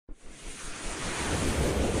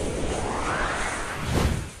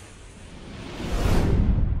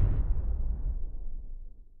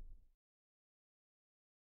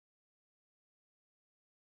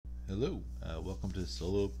Hello, welcome to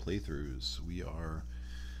Solo Playthroughs. We are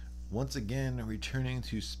once again returning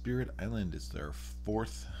to Spirit Island. It's our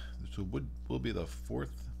fourth, will be the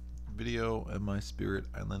fourth video in my Spirit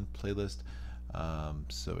Island playlist.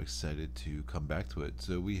 So excited to come back to it.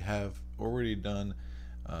 So we have already done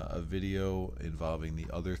a video involving the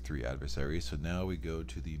other three adversaries. So now we go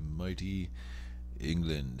to the mighty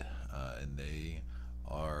England, and they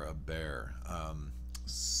are a bear.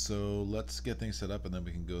 So let's get things set up and then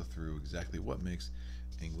we can go through exactly what makes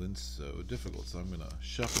England so difficult. So I'm going to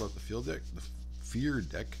shuffle out the fear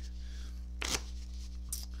deck.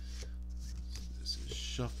 This is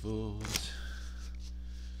shuffled.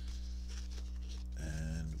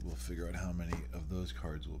 And we'll figure out how many of those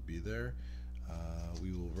cards will be there.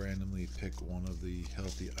 We will randomly pick one of the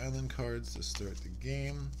Healthy Island cards to start the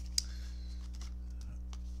game.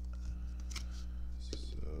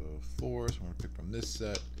 Four, so I'm going to pick from this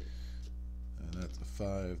set, and that's a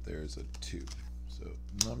 5. There's a 2. So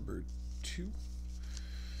number 2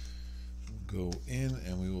 will go in,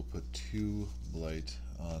 and we will put 2 blight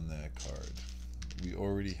on that card. We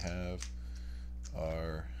already have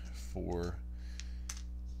our 4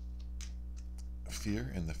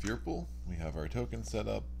 fear in the fear pool. We have our token set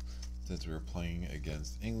up. Since we were playing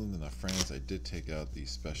against England and France, I did take out the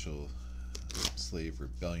special slave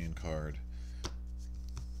rebellion card.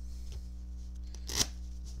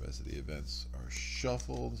 The rest of the events are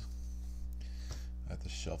shuffled. I have to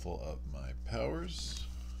shuffle up my powers.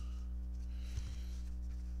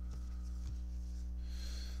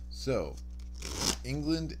 So,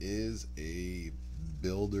 England is a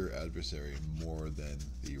builder adversary more than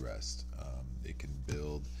the rest. It can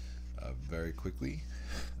build very quickly,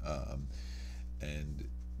 and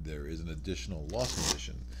there is an additional loss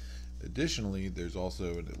condition. Additionally, there's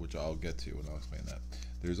also, which I'll get to and I'll explain that,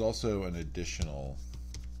 there's also an additional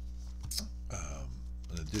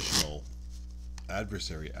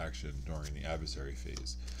adversary action during the adversary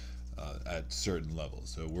phase at certain levels.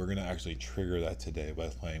 So we're going to actually trigger that today by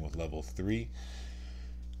playing with level 3.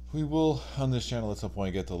 We will on this channel at some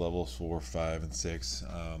point get to levels 4, 5, and 6.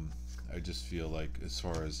 I just feel like as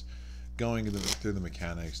far as going through the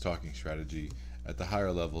mechanics, talking strategy at the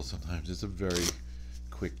higher levels, sometimes it's a very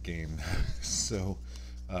quick game. So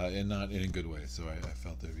and not in a good way. So I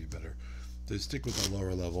felt it would be better to stick with the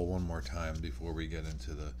lower level one more time before we get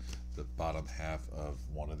into the bottom half of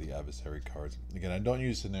one of the adversary cards. Again, I don't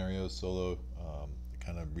use scenarios solo. I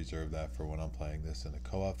kind of reserve that for when I'm playing this in a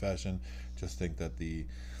co-op fashion. Just think that the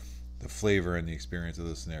flavor and the experience of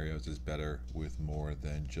the scenarios is better with more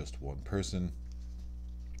than just one person.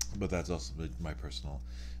 But that's also my personal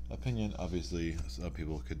opinion. Obviously, some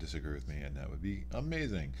people could disagree with me, and that would be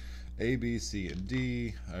amazing. A, B, C, and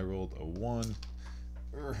D. I rolled a 1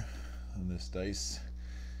 on this dice.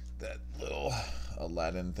 That little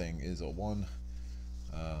Aladdin thing is a 1.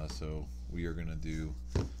 So we are going to do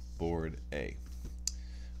board A.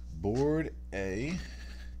 Board A,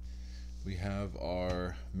 we have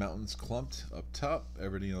our mountains clumped up top.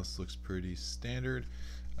 Everything else looks pretty standard.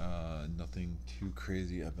 Nothing too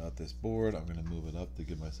crazy about this board. I'm going to move it up to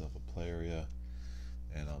give myself a play area,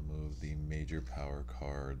 and I'll move the major power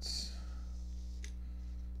cards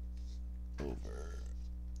over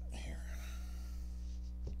here.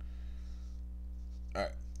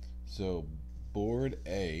 Alright, so board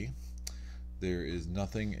A, there is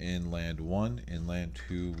nothing in land 1. In land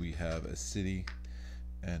 2 we have a city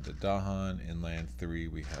and a Dahan. In land 3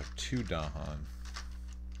 we have 2 Dahan.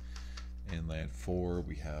 In land 4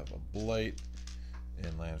 we have a blight.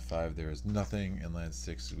 In land 5 there is nothing. In land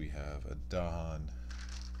 6 we have a Dahan.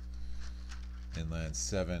 In land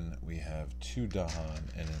 7 we have 2 Dahan,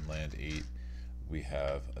 and in land 8 we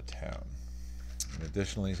have a town. And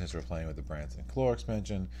additionally, since we're playing with the Branson Claw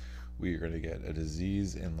expansion, we are going to get a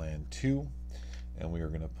disease in land 2, and we are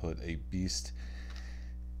going to put a beast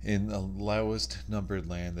in the lowest numbered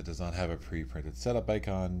land that does not have a pre-printed setup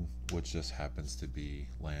icon, which just happens to be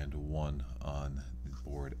land 1 on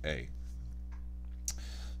board A.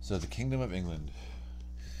 So the Kingdom of England.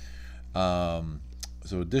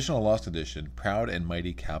 So additional loss condition, proud and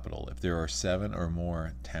mighty capital. If there are 7 or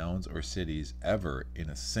more towns or cities ever in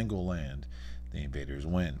a single land, the invaders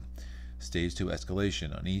win. Stage 2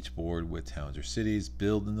 escalation. On each board with towns or cities,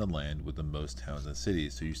 build in the land with the most towns and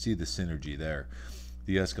cities. So you see the synergy there.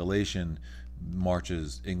 The escalation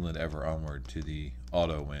marches England ever onward to the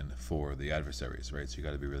auto win for the adversaries, right? So you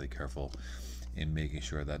got to be really careful in making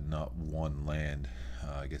sure that not one land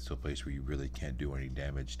gets to a place where you really can't do any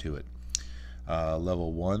damage to it.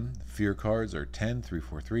 Level 1 fear cards are 10, 3,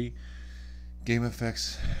 4, 3. Game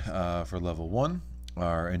effects for level 1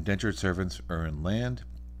 are indentured servants earn land.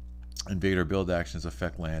 Invader build actions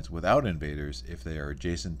affect lands without invaders if they are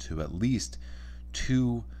adjacent to at least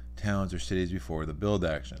 2 towns or cities before the build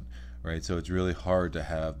action, right? So it's really hard to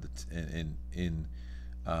have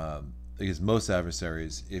against most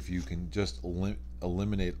adversaries, if you can just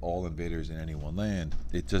eliminate all invaders in any one land,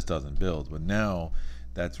 it just doesn't build. But now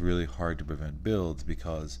that's really hard to prevent builds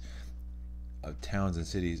because towns and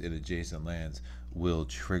cities in adjacent lands will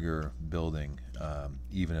trigger building,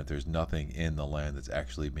 even if there's nothing in the land that's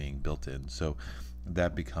actually being built in. So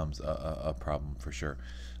that becomes a problem for sure.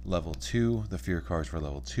 Level 2, the fear cards for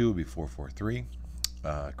level 2 will be 4/4/3.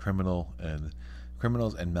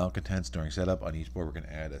 Criminals and malcontents during setup. On each board, we're going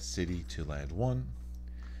to add a city to land 1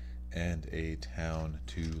 and a town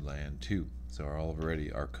to land 2. So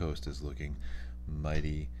already our coast is looking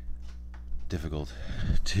mighty difficult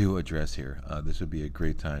to address here. This would be a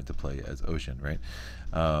great time to play as Ocean, right?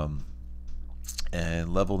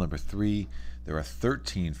 And level number 3, there are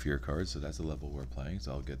 13 fear cards, so that's the level we're playing.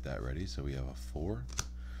 So I'll get that ready. So we have a 4,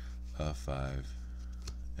 a 5,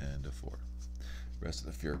 and a 4. Rest of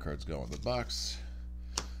the fear cards go in the box.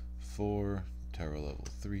 4, terror level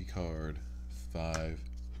 3 card, 5,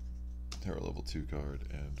 terror level 2 card,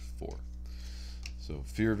 and 4. So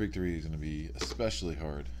fear victory is going to be especially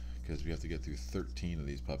hard because we have to get through 13 of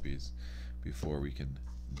these puppies before we can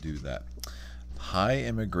do that. High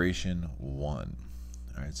immigration 1.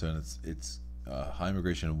 All right, so it's high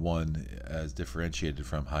immigration 1 as differentiated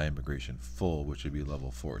from high immigration full, which would be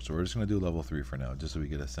level 4. So we're just going to do level 3 for now, just so we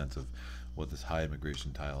get a sense of what this high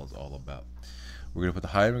immigration tile is all about. We're going to put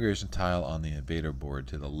the high immigration tile on the invader board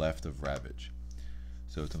to the left of Ravage.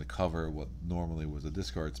 So it's going to cover what normally was a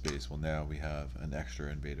discard space. Well, now we have an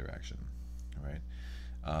extra invader action. All right.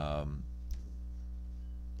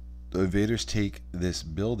 The invaders take this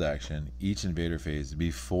build action each invader phase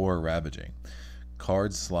before ravaging.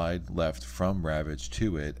 Cards slide left from Ravage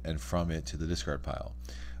to it and from it to the discard pile.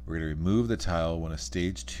 We're going to remove the tile when a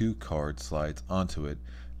stage 2 card slides onto it,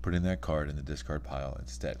 putting that card in the discard pile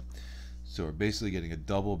instead. So we're basically getting a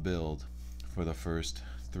double build for the first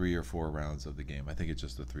 3 or 4 rounds of the game. I think it's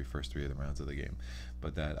just the first three of the rounds of the game.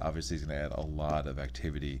 But that obviously is going to add a lot of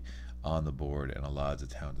activity on the board and a lot of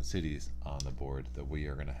towns and cities on the board that we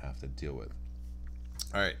are going to have to deal with.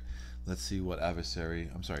 All right, let's see what adversary,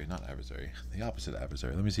 I'm sorry, not adversary, the opposite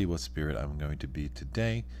adversary. Let me see what spirit I'm going to be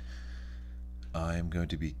today. I'm going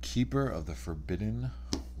to be Keeper of the Forbidden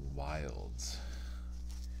Wilds.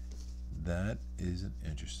 That is an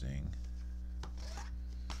interesting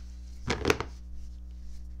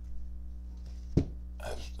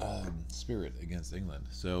spirit against England.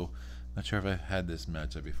 So not sure if I had this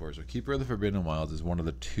matchup before. So Keeper of the Forbidden Wilds is one of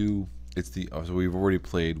the 2. So we've already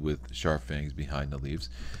played with Sharp Fangs Behind the Leaves.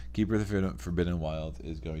 Keeper of the Forbidden Wilds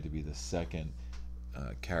is going to be the second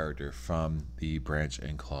character from the Branch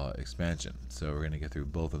and Claw expansion. So we're going to get through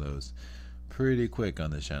both of those pretty quick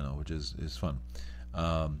on this channel, which is fun.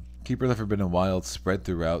 Keeper of the Forbidden Wilds spread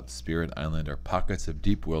throughout Spirit Island are pockets of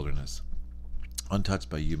deep wilderness, untouched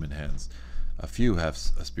by human hands. A few have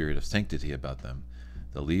a spirit of sanctity about them.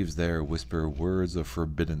 The leaves there whisper words of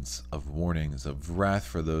forbiddance, of warnings, of wrath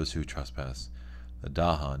for those who trespass. The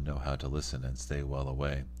Dahan know how to listen and stay well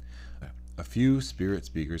away. A few spirit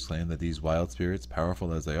speakers claim that these wild spirits,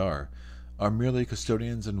 powerful as they are merely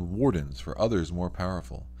custodians and wardens for others more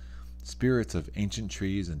powerful. Spirits of ancient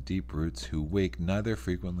trees and deep roots who wake neither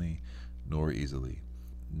frequently nor easily.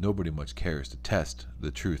 Nobody much cares to test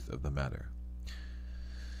the truth of the matter.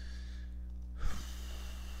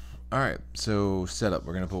 Alright, so setup.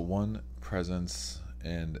 We're going to put 1 presence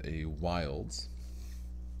and a wilds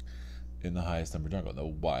in the highest number jungle. The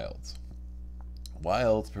wilds.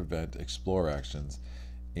 Wilds prevent explore actions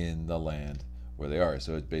in the land where they are.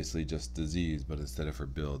 So it's basically just disease, but instead of for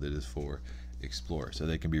build, it is for explore. So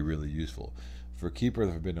they can be really useful. For Keeper of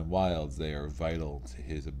the Forbidden Wilds, they are vital to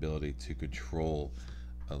his ability to control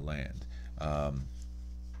a land.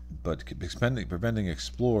 But preventing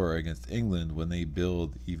explore against England when they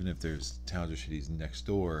build, even if there's towns or cities next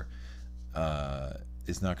door,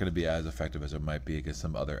 it's not going to be as effective as it might be against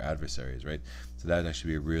some other adversaries, right? So that'd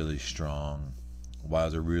actually be a really strong.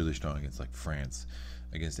 Wilds are really strong against like France.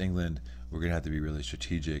 Against England, we're going to have to be really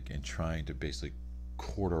strategic in trying to basically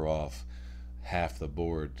quarter off half the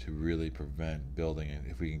board to really prevent building. And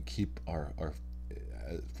if we can keep our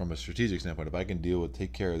from a strategic standpoint, if I can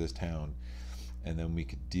take care of this town, and then we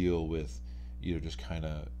could deal with just kind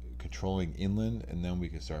of controlling inland, and then we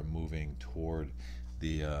could start moving toward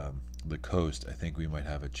the coast, I think we might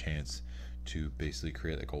have a chance to basically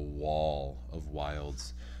create like a wall of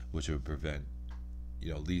wilds, which would prevent,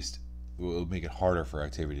 at least it will make it harder for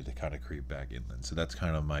activity to kind of creep back inland. So that's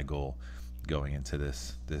kind of my goal going into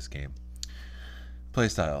this game.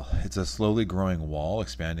 Playstyle. It's a slowly growing wall.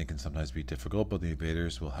 Expanding can sometimes be difficult, but the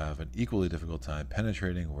invaders will have an equally difficult time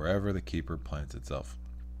penetrating wherever the keeper plants itself.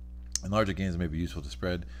 In larger games, it may be useful to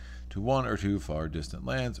spread to one or two far distant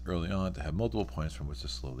lands early on to have multiple points from which to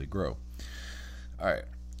slowly grow. Alright,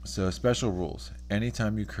 so special rules.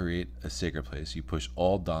 Anytime you create a sacred place, you push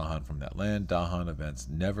all Dahan from that land. Dahan events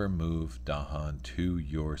never move Dahan to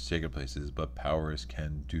your sacred places, but powers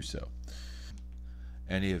can do so.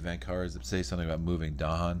 Any event cards that say something about moving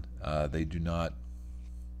Dahan, they do not,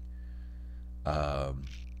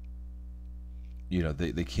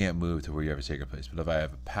 they can't move to where you have a sacred place. But if I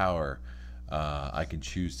have a power, I can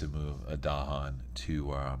choose to move a Dahan to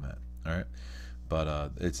where I'm at. All right,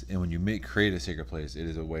 but and when you create a sacred place, it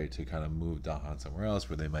is a way to kind of move Dahan somewhere else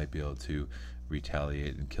where they might be able to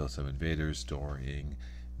retaliate and kill some invaders during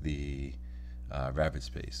the rapid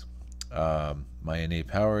space. My innate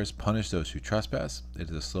powers: punish those who trespass. It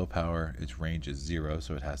is a slow power. Its range is 0,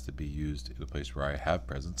 so it has to be used in a place where I have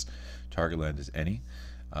presence. Target land is any.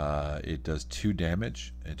 It does 2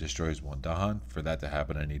 damage. It destroys 1 Dahan. For that to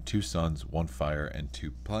happen, I need 2 suns, 1 fire, and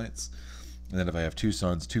 2 plants. And then if I have 2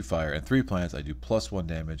 suns, 2 fire, and 3 plants, I do +1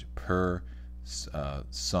 damage per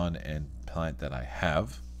sun and plant that I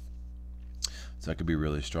have. So that could be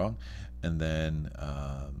really strong. And then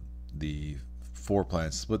the 4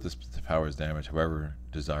 plants split the power's damage however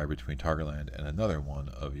desired between target land and another one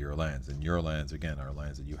of your lands. And your lands, again, are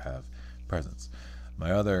lands that you have presence.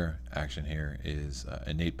 My other action here is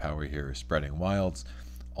innate power here is spreading wilds.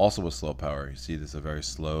 Also a slow power. You see this is a very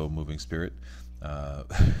slow moving spirit.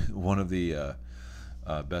 One of the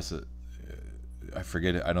best, I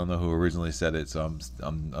forget it, I don't know who originally said it, so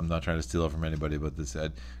I'm not trying to steal it from anybody, but this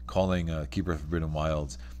said calling Keeper of Forbidden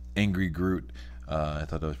Wilds Angry Groot. I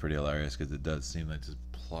thought that was pretty hilarious because it does seem like this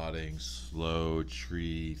plodding, slow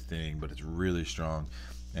tree thing, but it's really strong.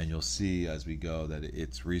 And you'll see as we go that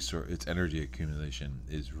its energy accumulation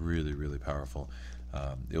is really, really powerful.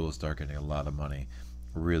 It will start getting a lot of money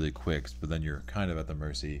really quick, but then you're kind of at the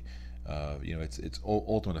mercy. Its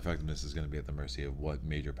ultimate effectiveness is going to be at the mercy of what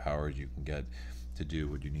major powers you can get to do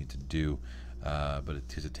what you need to do. But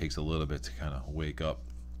it takes a little bit to kind of wake up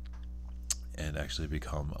and actually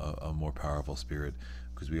become a more powerful spirit,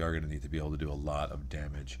 because we are going to need to be able to do a lot of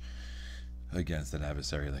damage against an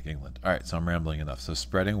adversary like England. Alright, so I'm rambling enough. So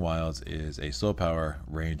Spreading Wilds is a slow power,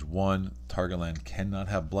 range 1, target land cannot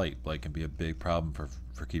have blight. Blight can be a big problem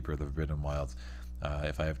for Keeper of the Forbidden Wilds.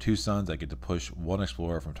 If I have 2 suns, I get to push 1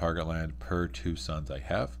 explorer from target land per 2 suns I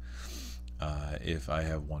have. If I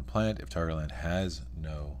have 1 plant, if target land has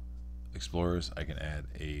no explorers, I can add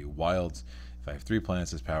a wilds. If I have 3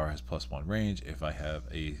 plants, this power has +1 range. If I have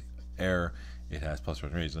a air, it has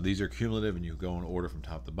 +1 range. Now these are cumulative and you go in order from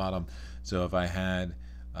top to bottom. So if I had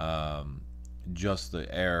just the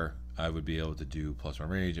air, I would be able to do +1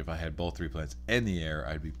 range. If I had both 3 plants and the air,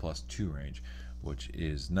 I'd be +2 range, which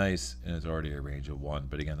is nice, and it's already a range of 1.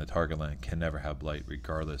 But again, the target land can never have blight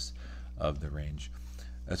regardless of the range.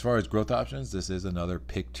 As far as growth options, this is another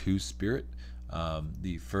pick 2 spirit.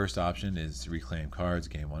 The first option is reclaim cards,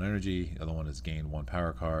 gain 1 energy. The other one is gain 1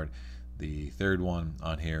 power card. The third one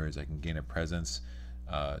on here is I can gain a presence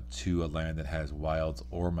to a land that has wilds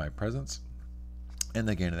or my presence, and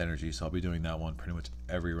then gain an energy. So I'll be doing that one pretty much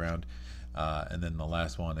every round. And then the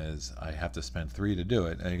last one is I have to spend 3 to do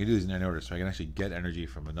it, and you can do these in any order. So I can actually get energy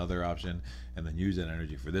from another option and then use that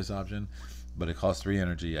energy for this option, but it costs 3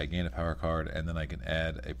 energy. I gain a power card, and then I can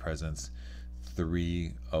add a presence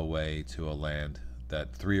 3 away to a land,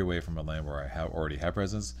 that 3 away from a land where I already have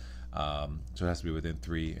presence. So it has to be within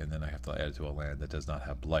 3, and then I have to add it to a land that does not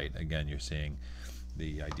have blight. Again, you're seeing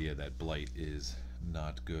the idea that blight is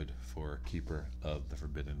not good for Keeper of the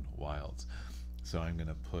Forbidden Wilds. So I'm going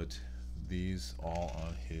to put these all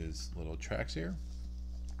on his little tracks here.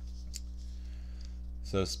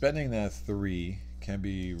 So spending that 3 can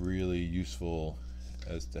be really useful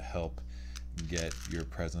as to help get your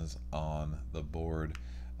presence on the board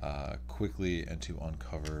quickly and to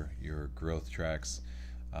uncover your growth tracks.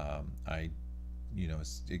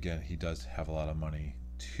 Again, he does have a lot of money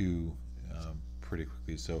too, pretty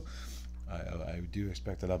quickly, so I do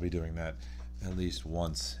expect that I'll be doing that at least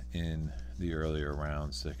once in the earlier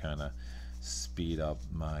rounds to kind of speed up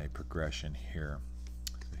my progression here.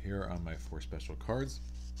 So here are my 4 special cards.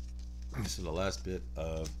 This is the last bit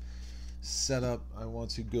of setup I want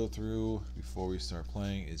to go through before we start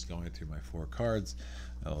playing, is going through my 4 cards.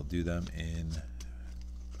 I'll do them in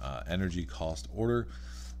energy cost order.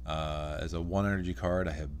 As a 1 energy card,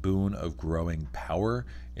 I have Boon of Growing Power.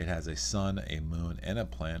 It has a sun, a moon, and a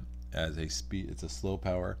plant. As a speed, it's a slow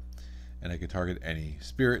power. and I can target any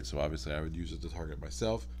spirit. So obviously I would use it to target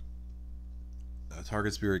myself. A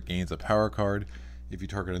target spirit gains a power card. If you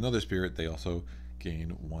target another spirit, they also gain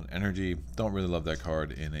 1 energy. Don't really love that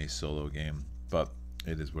card in a solo game, but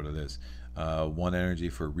it is what it is. 1 energy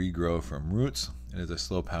for regrow from roots. It is a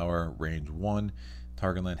slow power, range 1.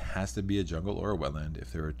 Target land has to be a jungle or a wetland.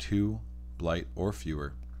 If there are 2 blight or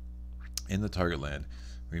fewer in the target land,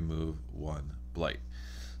 remove 1 blight.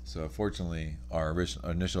 So unfortunately, our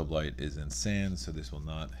initial blight is in sand, so this will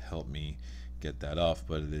not help me get that off,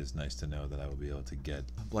 but it is nice to know that I will be able to get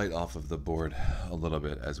blight off of the board a little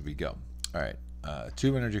bit as we go. All right,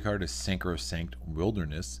 2 energy card is Sacrosanct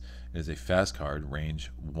Wilderness. It is a fast card, range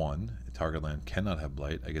 1. Target land cannot have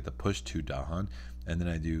blight. I get to push 2 Dahan, and then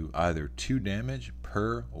I do either 2 damage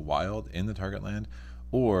per wild in the target land,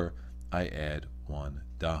 or I add 1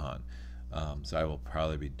 Dahan. So I will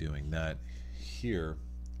probably be doing that here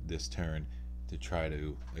this turn to try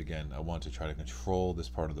to, again, I want to try to control this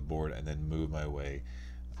part of the board and then move my way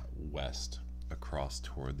west across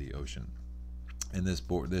toward the ocean. And this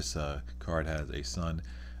card has a sun,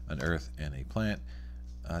 an earth, and a plant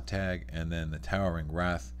tag, and then the Towering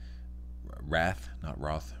Wrath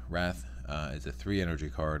is a 3 energy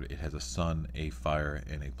card. It has a sun, a fire,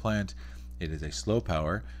 and a plant. It is a slow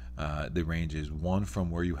power. The range is 1 from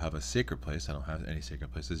where you have a sacred place. I don't have any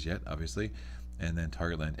sacred places yet, obviously. And then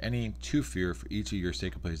target land any 2 fear for each of your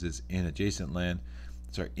sacred places in adjacent land.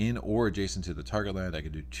 Sorry, in or adjacent to the target land. I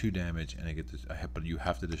can do 2 damage, and but you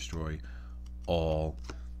have to destroy all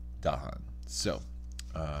Dahan. So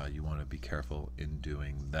you want to be careful in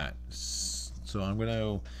doing that. So I'm going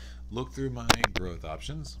to look through my growth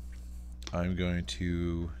options. I'm going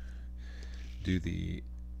to do the,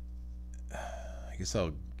 I guess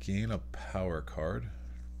I'll gain a power card,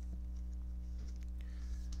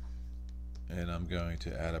 and I'm going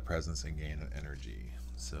to add a presence and gain an energy.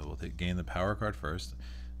 So we'll gain the power card first.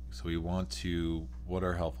 So we want to, what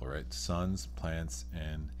are helpful, right? Suns, plants,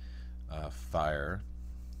 and fire.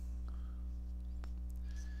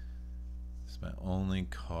 It's my only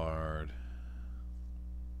card.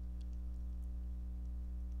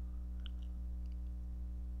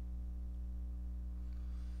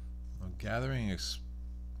 Well, gathering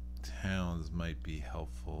towns might be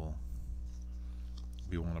helpful.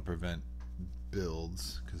 We want to prevent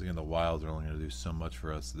builds, because again the wilds are only going to do so much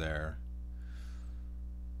for us there.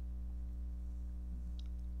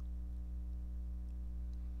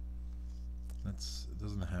 It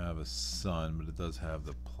doesn't have a sun, but it does have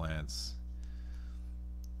the plants,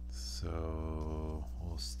 so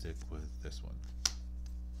we'll stick with this one.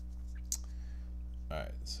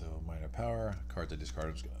 Alright, so minor power, cards I discard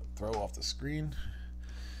I'm just going to throw off the screen.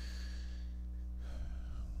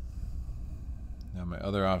 Now my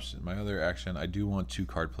other action, I do want 2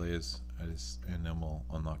 card plays, and then we'll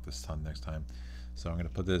unlock this ton next time. So I'm going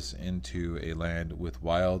to put this into a land with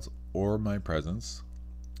wilds or my presence.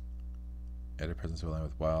 Add a presence to a land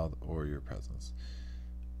with wild or your presence.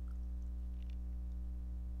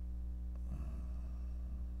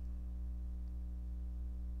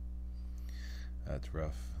 That's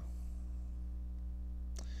rough,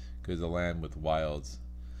 because the land with wilds.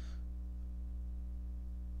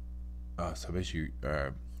 So basically,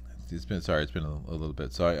 it's been a little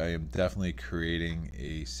bit. So I am definitely creating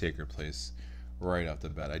a sacred place right off the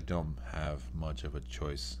bat. I don't have much of a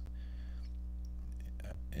choice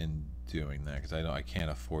in doing that, because I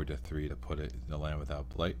can't afford a 3 to put it in a land without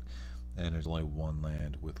blight, and there's only 1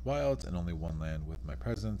 land with wilds and only 1 land with my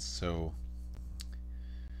presence. So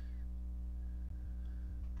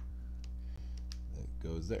it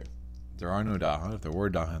goes there. There are no Dahan. If there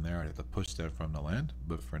were Dahan there, I'd have to push them from the land,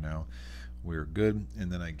 but for now we're good.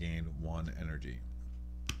 And then I gain 1 energy.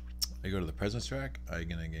 I go to the presence track. I'm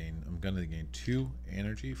gonna gain 2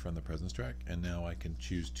 energy from the presence track, and now I can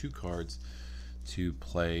choose 2 cards to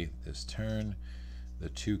play this turn. The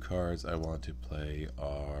 2 cards I want to play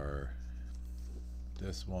are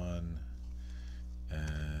this one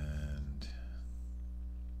and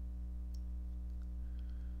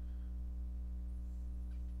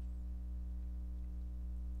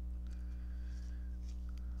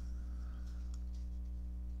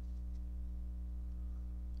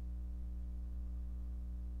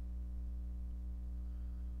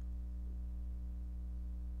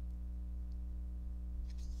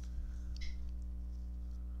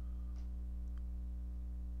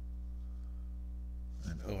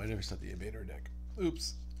oh, I never set the invader deck.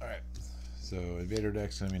 Oops. Alright. So invader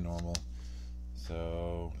deck's gonna be normal.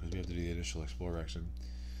 So because we have to do the initial explore action.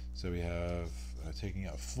 So we have taking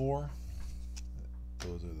out 4.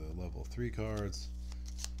 Those are the level 3 cards.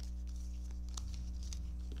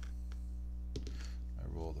 I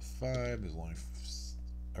roll a 5. There's only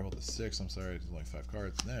I rolled a 6. I'm sorry. There's only 5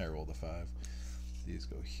 cards. Now I rolled a 5. These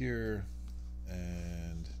go here,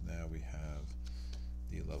 and now we have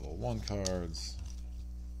the level 1 cards.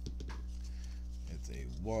 It's a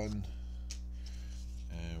 1,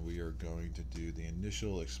 and we are going to do the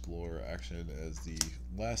initial explorer action as the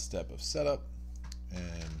last step of setup,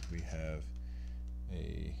 and we have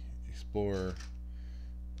a explorer,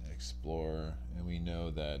 and we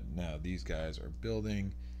know that now these guys are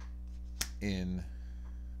building in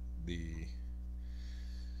the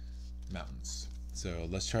mountains. So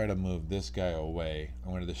let's try to move this guy away.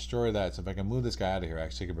 I'm going to destroy that. So if I can move this guy out of here, I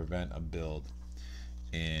actually can prevent a build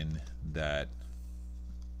in that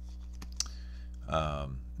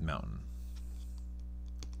mountain,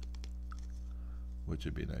 which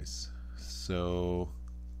would be nice. So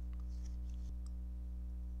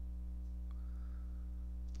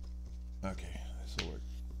okay, this will work.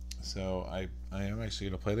 So I am actually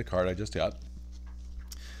going to play the card I just got.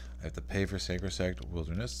 I have to pay for Sacrosanct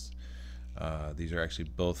Wilderness. These are actually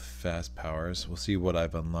both fast powers. We'll see what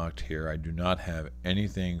I've unlocked here. I do not have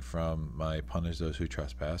anything from my Punish Those Who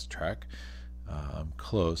Trespass track. I'm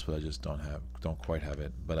close, but I just don't quite have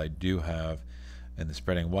it. But I do have, in the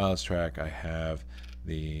Spreading Wilds track, I have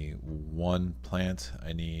the 1 plant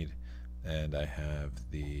I need, and I have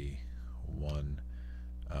the 1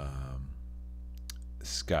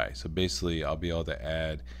 sky. So basically, I'll be able to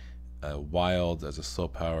add wild as a slow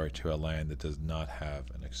power to a land that does not have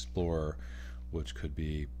an explorer, which could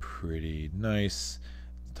be pretty nice.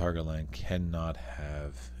 The target land cannot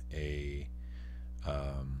have a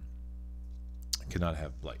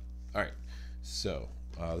blight. All right, so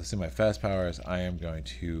let's see my fast powers. I am going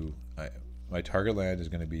to my target land is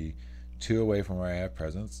going to be 2 away from where I have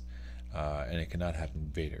presence, and it cannot have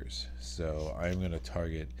invaders. So I'm going to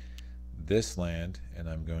target this land, and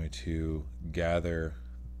I'm going to gather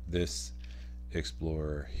this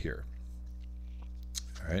explorer here.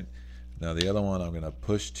 All right, now the other one I'm going to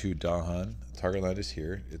push to Dahan. Target land is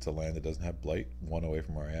here. It's a land that doesn't have blight, 1 away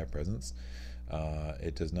from where I have presence.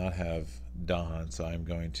 It does not have Dahan, so I'm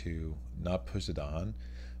going to not push to Dahan,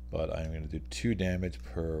 but I'm going to do 2 damage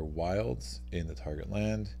per wilds in the target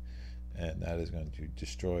land, and that is going to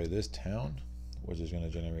destroy this town, which is going to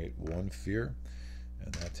generate 1 fear,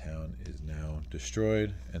 and that town is now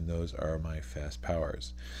destroyed, and those are my fast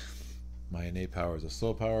powers. My innate power is a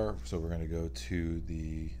slow power, so we're going to go to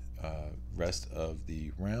the rest of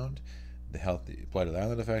the round. The Blighted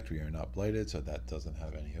Island effect, we are not blighted, so that doesn't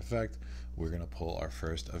have any effect. We're going to pull our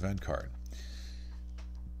first event card.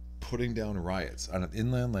 Putting down riots. On an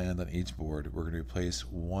inland land on each board, we're going to replace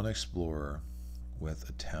 1 explorer with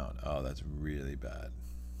a town. Oh, that's really bad.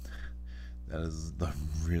 That is the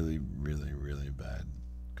really, really, really bad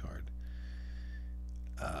card.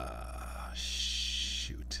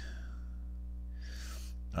 Shoot.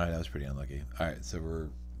 All right, that was pretty unlucky. All right, so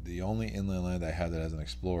the only inland land I have that has an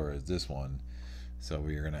explorer is this one. So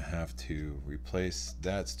we are going to have to replace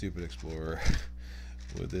that stupid explorer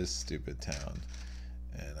with this stupid town.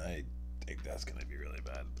 And I think that's going to be really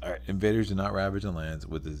bad. All right, invaders do not ravage on lands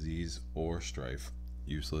with disease or strife.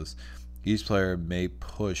 Useless. Each player may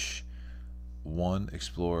push 1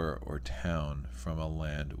 explorer or town from a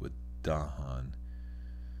land with Dahan.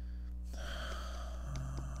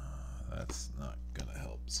 That's not going to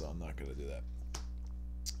help, so I'm not going to do that.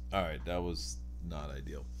 All right, that was not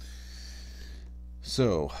ideal.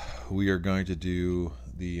 So we are going to do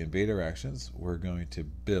the invader actions. We're going to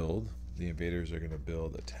build. The invaders are going to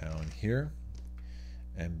build a town here,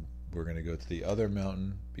 and we're going to go to the other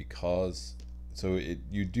mountain because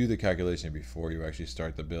you do the calculation before you actually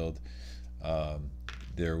start the build.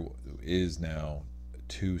 There is now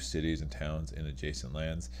 2 cities and towns in adjacent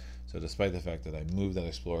lands. So despite the fact that I moved that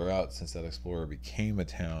explorer out, since that explorer became a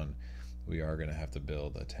town, we are going to have to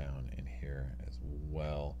build a town in here as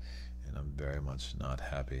well, and I'm very much not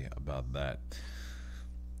happy about that.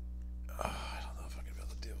 I don't know if I'm going to be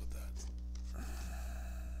able to deal with that.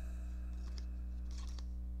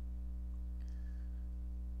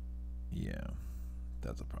 Yeah,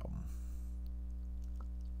 that's a problem.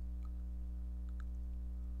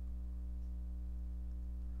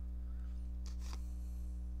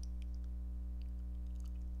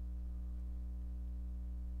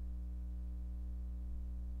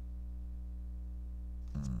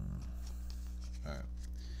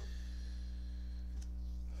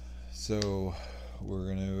 So we're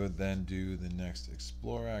going to then do the next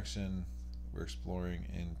explore action. We're exploring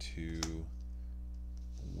into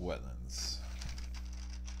wetlands.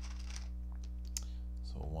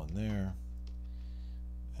 So 1 there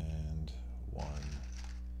and 1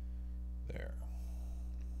 there.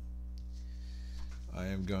 I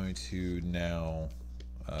am going to now,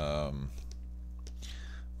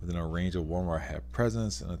 within a range of 1 where I have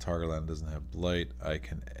presence and the target land doesn't have blight, I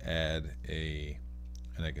can add and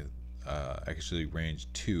I can actually range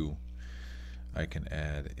 2, I can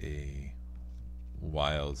add a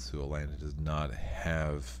wild to a land that does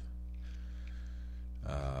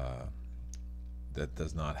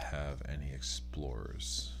not have any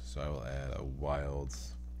explorers. So I will add a wild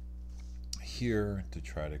here to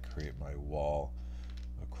try to create my wall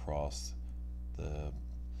across the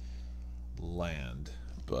land,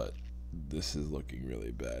 but this is looking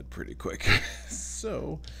really bad pretty quick.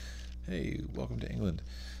 So hey, welcome to England.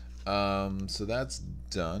 So that's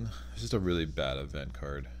done. It's just a really bad event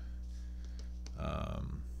card,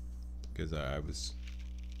 because I was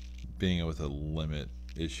being able to limit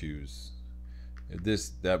issues.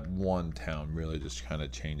 That one town really just kind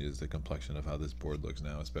of changes the complexion of how this board looks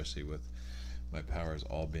now, especially with my powers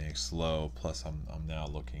all being slow. Plus, I'm now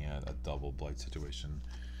looking at a double blight situation.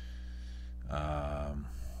 There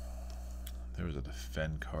was a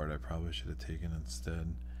defend card I probably should have taken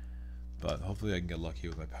instead, but hopefully I can get lucky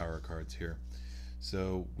with my power cards here.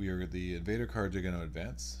 So the invader cards are going to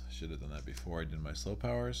advance. Should have done that before I did my slow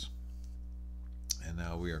powers. And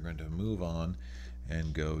now we are going to move on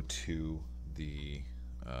and go to the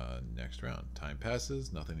next round. Time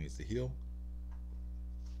passes, nothing needs to heal.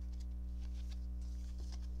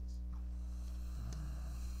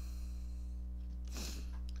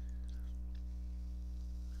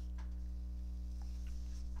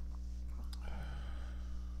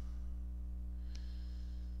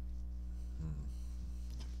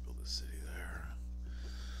 Build a city there.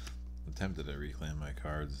 Attempted to reclaim my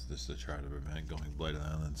cards just to try to prevent going blighted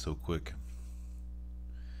island so quick.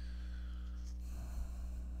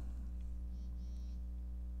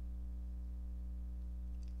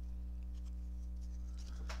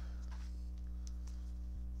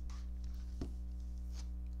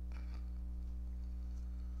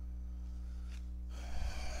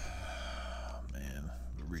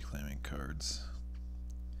 Reclaiming cards.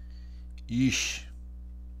 Yeesh.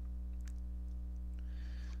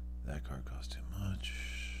 That card costs too much.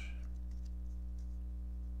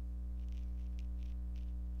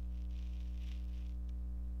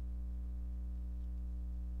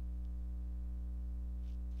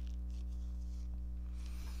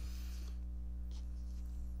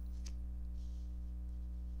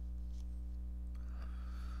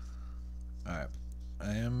 Alright.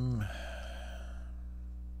 I am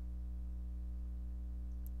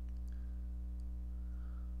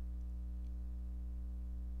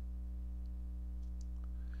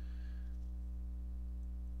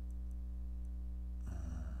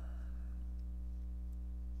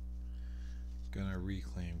gonna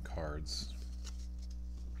reclaim cards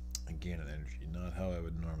and gain an energy. Not how I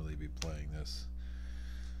would normally be playing this,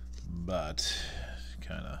 but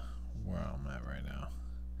kind of where I'm at right now.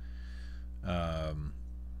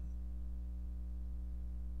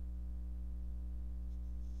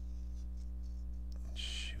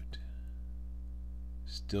 Shoot.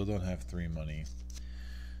 Still don't have 3 money,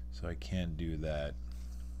 so I can't do that.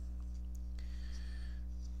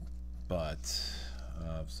 But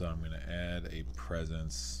so I'm going to add a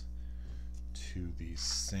presence to the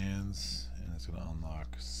sands, and it's going to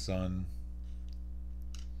unlock sun.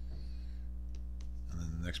 And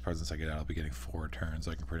then the next presence I get out, I'll be getting 4 turns.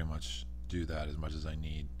 I can pretty much do that as much as I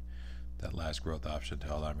need. That last growth option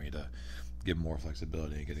to allow me to get more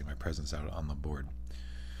flexibility in getting my presence out on the board.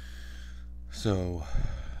 So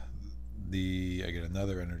I get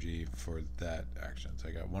another energy for that action. So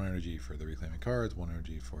I got 1 energy for the reclaiming cards, 1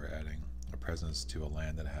 energy for adding a presence to a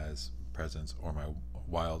land that has presence or my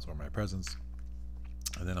wilds or my presence,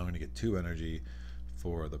 and then I'm going to get 2 energy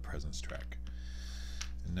for the presence track.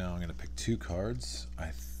 And now I'm going to pick 2 cards.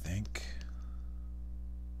 I think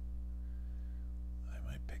I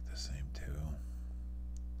might pick the same 2.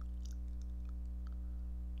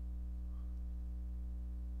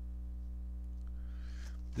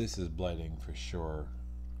 This is blighting for sure.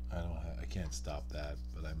 I can't stop that,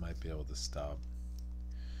 but I might be able to stop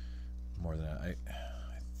more than that. I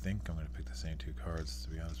think I'm going to pick the same 2 cards, to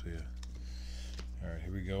be honest with you. Alright,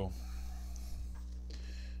 here we go.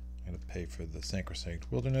 I'm going to pay for the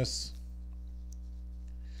Sacrosanct Wilderness.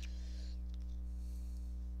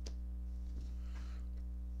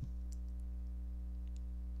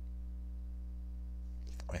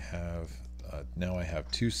 I have now I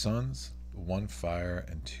have 2 suns, 1 fire,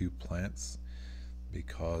 and 2 plants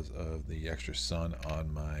because of the extra sun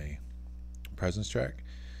on my presence track.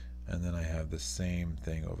 And then I have the same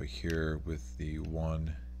thing over here with the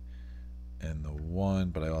 1 and the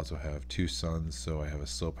 1, but I also have 2 suns, so I have a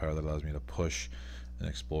slow power that allows me to push an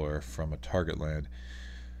explorer from a target land.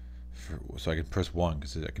 So I can press 1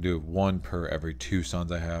 because I can do 1 per every 2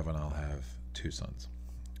 suns I have, and I'll have 2 suns.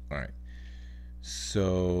 All right.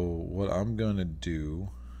 So what I'm going to do.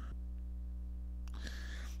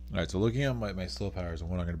 All right. So looking at my slow powers and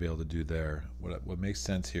what I'm going to be able to do there, what makes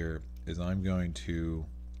sense here is I'm going to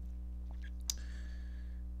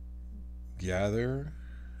gather.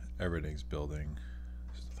 Everything's building.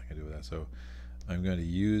 There's nothing I do with that. So I'm going to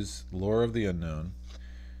use Lore of the Unknown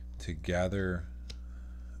to gather.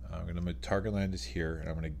 I'm going to, my target land is here, and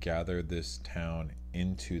I'm going to gather this town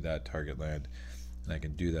into that target land, and I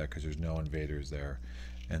can do that because there's no invaders there,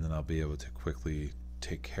 and then I'll be able to quickly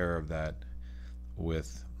take care of that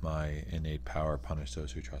with my innate power, punish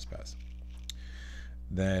those who trespass.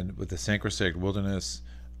 Then with the Sacred Wilderness,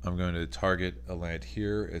 I'm going to target a land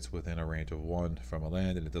here. It's within a range of 1 from a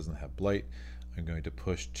land, and it doesn't have blight. I'm going to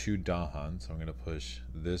push 2 Dahan, so I'm going to push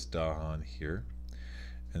this Dahan here,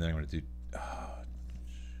 and then I'm going to do.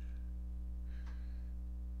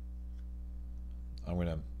 I'm going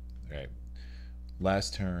to. Alright.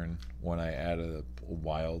 Last turn, when I added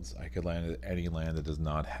wilds, I could land at any land that does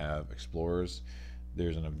not have explorers.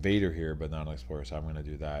 There's an invader here, but not an explorer, so I'm going to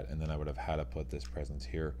do that, and then I would have had to put this presence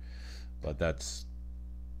here, but that's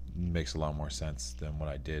makes a lot more sense than what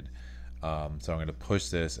I did. So I'm going to push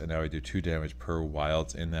this, and now I do 2 damage per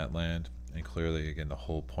wilds in that land. And clearly, again, the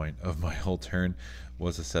whole point of my whole turn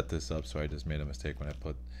was to set this up, so I just made a mistake when I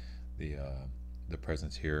put the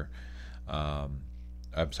presence here.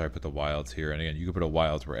 I'm sorry, put the wilds here. And again, you can put a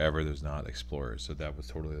wilds wherever there's not explorers, so that was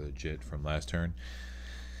totally legit from last turn.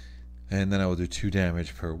 And then I will do 2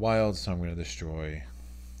 damage per wild, so I'm going to destroy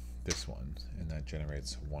this one, and that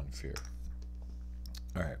generates 1 fear.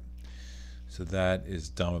 Alright, so that is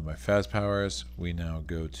done with my fast powers. We now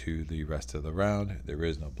go to the rest of the round. There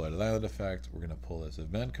is no Blighted Island effect. We're going to pull this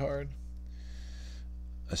event card.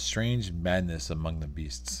 A strange madness among the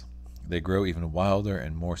beasts. They grow even wilder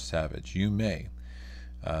and more savage. You may.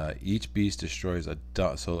 Each beast destroys a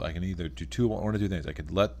dot. So I can either do one or 2 things. I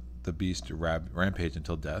could let the beast rampage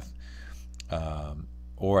until death,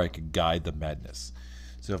 or I could guide the madness.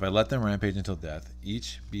 So if I let them rampage until death,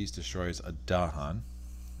 each beast destroys a Dahan,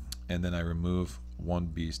 and then I remove 1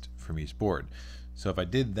 beast from each board. So if I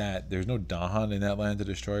did that, there's no Dahan in that land to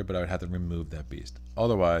destroy, but I would have to remove that beast.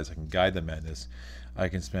 Otherwise, I can guide the madness. I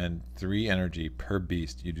can spend 3 energy per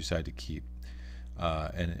beast you decide to keep,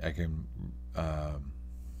 and I can.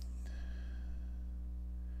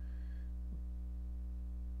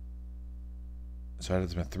 So I have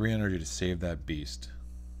to spend 3 energy to save that beast.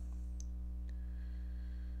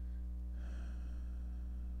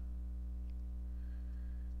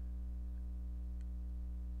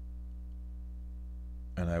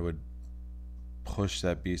 And I would push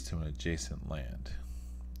that beast to an adjacent land.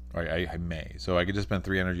 Or I may. So I could just spend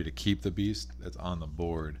 3 energy to keep the beast that's on the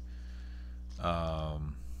board. Yeah,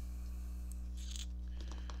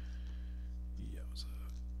 it's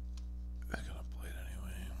gonna play it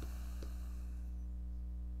anyway.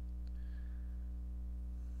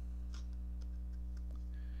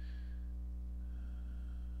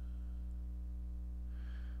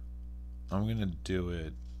 I'm gonna do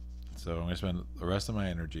it. So I'm gonna spend the rest of my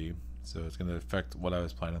energy. So it's gonna affect what I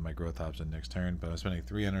was planning on my growth option next turn. But I'm spending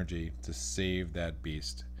 3 energy to save that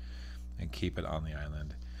beast and keep it on the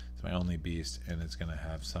island. It's my only beast, and it's gonna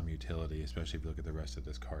have some utility, especially if you look at the rest of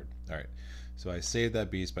this card. All right. So I saved that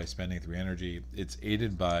beast by spending 3 energy. It's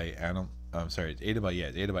aided by animal. It's aided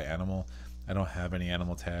by animal. I don't have any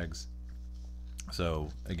animal tags. So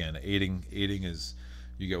again, aiding is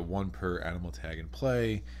you get 1 per animal tag in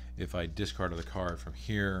play. If I discarded the card from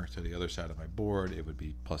here to the other side of my board, it would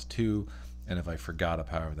be +2. And if I forgot a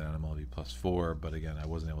power of the animal, it would be +4. But again, I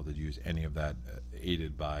wasn't able to use any of that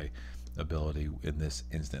aided by ability in this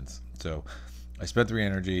instance. So I spent 3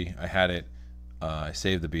 energy. I had it. I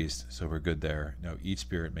saved the beast, so we're good there. Now each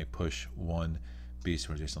spirit may push 1 beast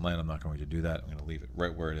to adjacent land. I'm not going to do that. I'm going to leave it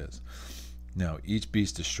right where it is. Now each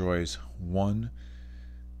beast destroys 1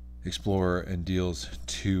 explorer and deals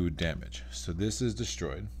 2 damage. So this is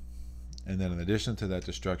destroyed. And then in addition to that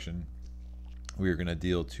destruction, we are going to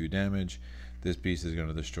deal 2 damage. This beast is going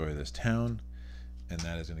to destroy this town, and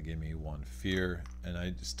that is going to give me 1 fear. And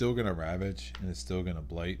I'm still going to ravage, and it's still going to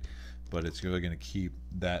blight, but it's really going to keep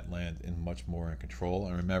that land in much more in control.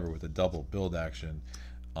 And remember, with a double build action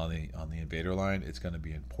on the invader line, it's going to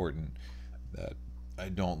be important that I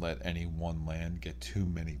don't let any one land get too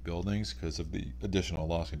many buildings because of the additional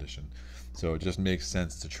loss condition. So it just makes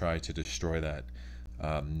sense to try to destroy that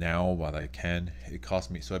now while I can. It cost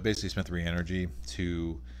me, so I basically spent 3 energy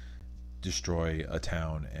to destroy a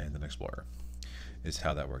town and an explorer is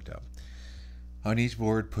how that worked out. On each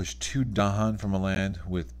board, push 2 Dahan from a land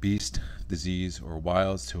with beast, disease, or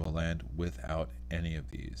wilds to a land without any of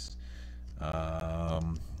these.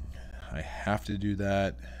 I have to do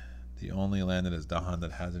that. The only land that is Dahan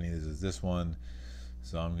that has any of these is this one.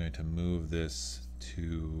 So I'm going to move this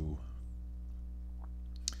to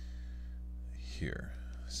here.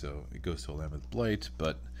 So it goes to a land with blight,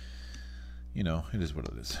 but you know, it is what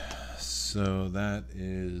it is. So that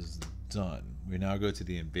is done. We now go to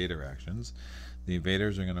the invader actions. The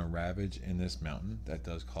invaders are going to ravage in this mountain. That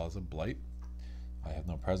does cause a blight. I have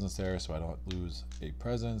no presence there, so I don't lose a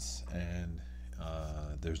presence, and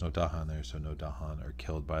there's no Dahan there, so no Dahan are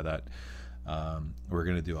killed by that. We're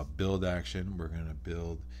going to do a build action. We're going to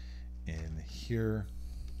build in here,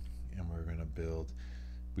 and we're going to build.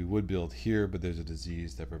 We would build here, but there's a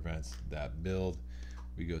disease that prevents that build.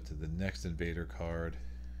 We go to the next invader card,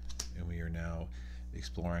 and we are now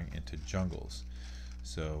exploring into jungles.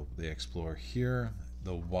 So they explore here.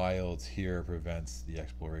 The wilds here prevents the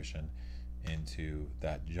exploration into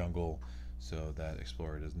that jungle, so that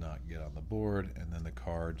explorer does not get on the board, and then the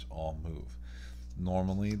cards all move.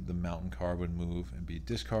 Normally the mountain card would move and be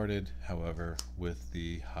discarded. However, with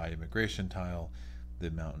the high immigration tile, the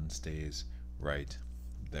mountain stays right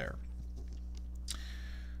there.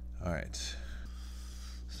 All right,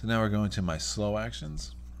 so now we're going to my slow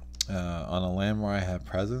actions. On a land where I have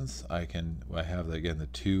presence, I have again the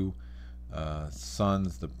 2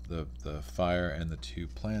 suns, the fire, and the 2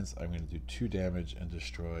 plants. I'm going to do 2 damage and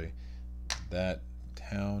destroy that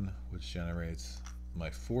town, which generates my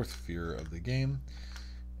 4th fear of the game,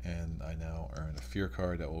 and I now earn a fear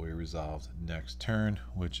card that will be resolved next turn,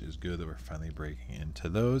 which is good that we're finally breaking into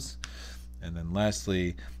those. And then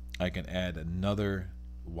lastly, I can add another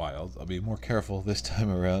wild. I'll be more careful this time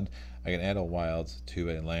around. I can add a wild to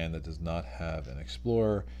a land that does not have an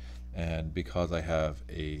explorer, and because I have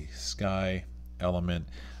a sky element,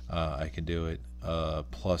 I can do it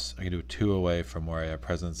plus I can do it 2 away from where I have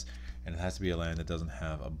presence, and it has to be a land that doesn't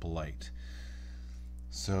have a blight.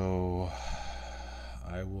 So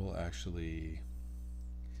I will actually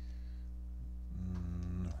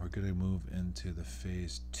we're going to move into the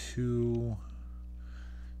phase 2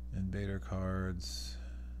 invader cards.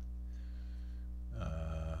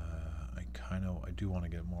 I do want to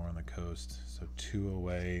get more on the coast, so 2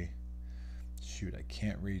 away. Shoot, I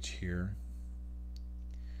can't reach here.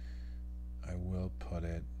 I will put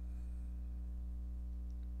it.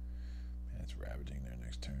 Man, it's ravaging there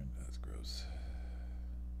next turn. That's gross.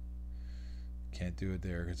 Can't do it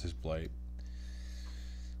there because it's blight.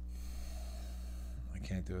 I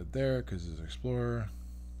can't do it there because it's explorer.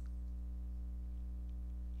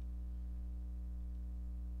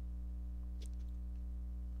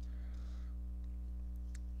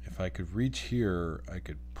 If I could reach here, I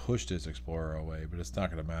could push this explorer away, but it's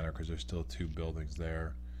not going to matter because there's still 2 buildings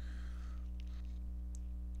there.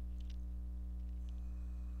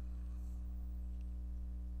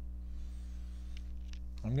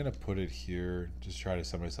 I'm going to put it here, just try to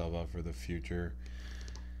set myself up for the future.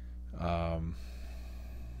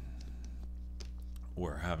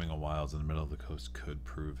 Where having a wilds in the middle of the coast could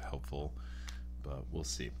prove helpful, but we'll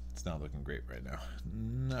see. It's not looking great right now,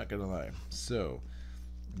 not going to lie. So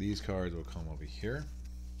these cards will come over here.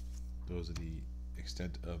 Those are the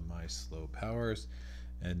extent of my slow powers.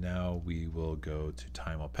 And now we will go to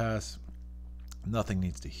time will pass. Nothing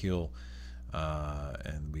needs to heal.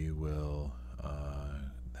 And we will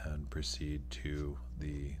then proceed to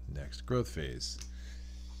the next growth phase.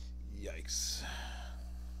 Yikes.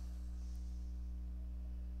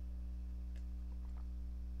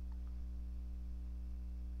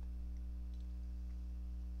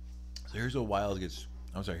 So here's where wild gets,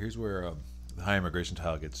 here's where the high immigration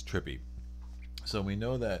tile gets trippy. So we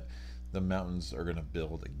know that the mountains are going to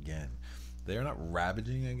build again. They are not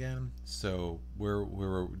ravaging again. So where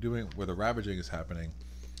the ravaging is happening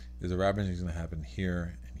is the ravaging is going to happen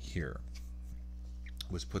here and here,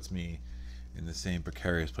 which puts me in the same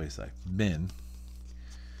precarious place I've been.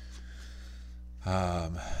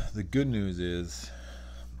 The good news is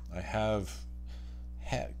I have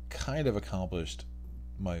kind of accomplished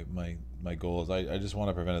my goals. I just want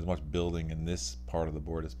to prevent as much building in this part of the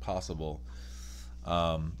board as possible.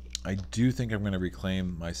 I do think I'm going to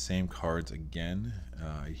reclaim my same cards again.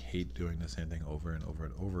 I hate doing the same thing over and over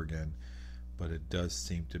and over again, but it does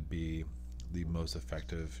seem to be the most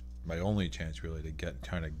effective, my only chance really to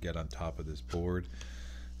trying to get on top of this board.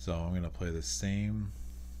 So I'm going to play the same.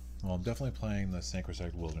 Well, I'm definitely playing the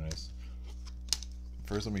Sacrosanct Wilderness.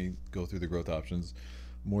 First, let me go through the growth options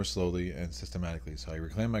more slowly and systematically. So I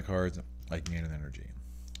reclaim my cards, I gain an energy.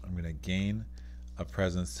 I'm going to gain a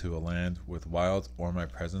presence to a land with wild or my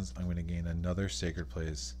presence, I'm going to gain another sacred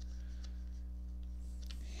place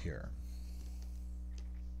here.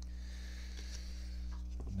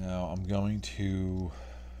 Now I'm going to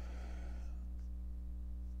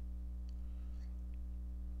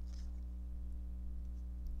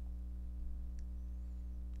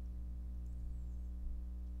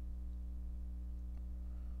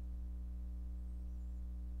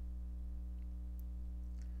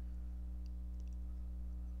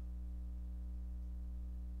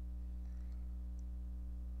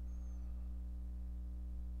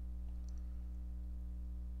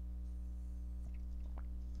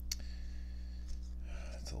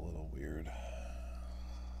a little weird.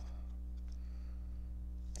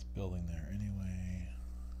 It's building there anyway.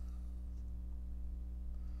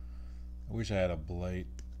 I wish I had a blight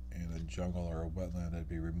in a jungle or a wetland. I'd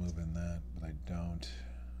be removing that, but I don't.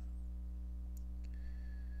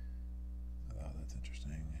 Oh, that's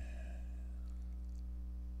interesting.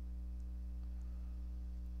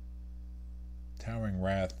 Towering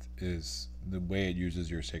Wrath is the way it uses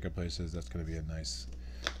your sacred places. That's going to be a nice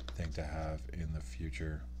thing to have in the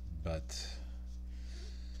future, but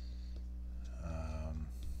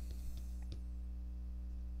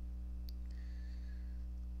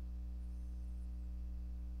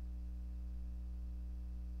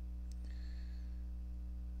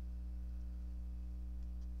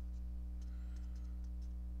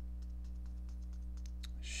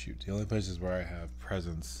shoot, the only places where I have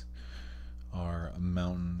presence are a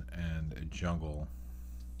mountain and a jungle.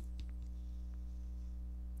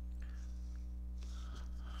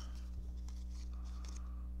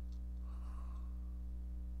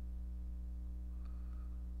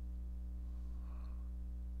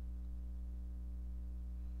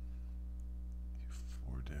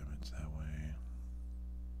 That way.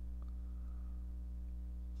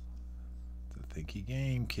 It's a thinky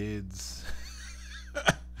game, kids.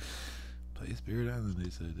 Play Spirit Island,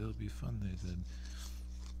 they said. It'll be fun, they said.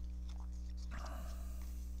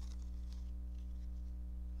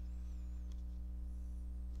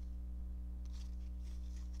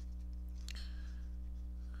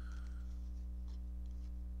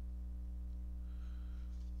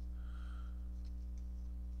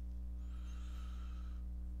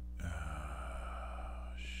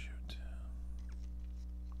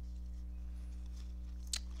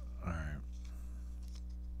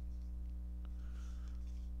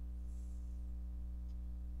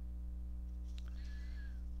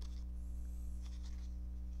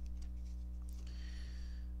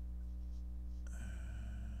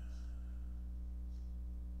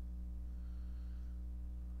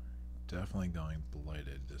 Definitely going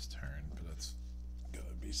blighted this turn, but that's gonna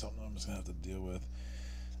be something I'm just gonna have to deal with.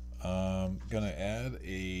 Gonna add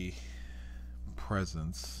a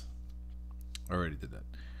presence. Already did that.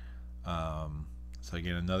 So I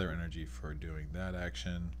gain another energy for doing that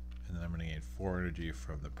action, and then I'm gonna gain 4 energy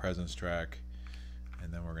from the presence track,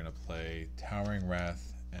 and then we're gonna play Towering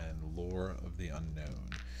Wrath and Lore of the Unknown.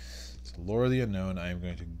 So Lore of the Unknown, I am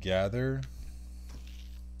going to gather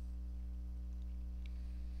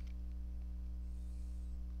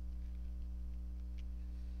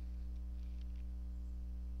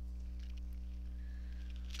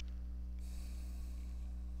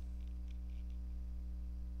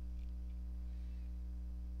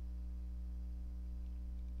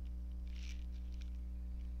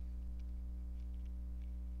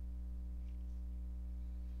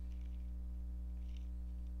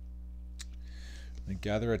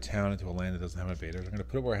gather a town into a land that doesn't have invaders. I'm going to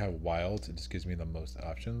put it where I have wilds. It just gives me the most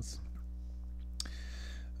options.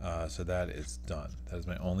 So that is done. That is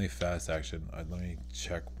my only fast action. Let me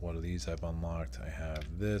check what of these I've unlocked. I have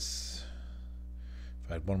this.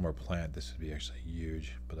 If I had one more plant, this would be actually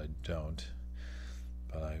huge, but I don't.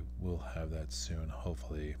 But I will have that soon,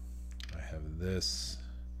 hopefully. I have this.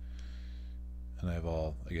 And I have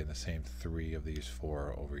all, again, the same 3 of these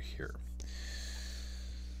 4 over here.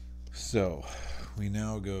 So we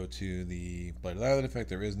now go to the Blighted Island effect.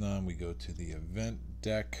 There is none. We go to the event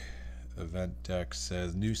deck. Event deck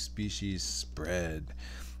says new species spread.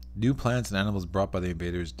 New plants and animals brought by the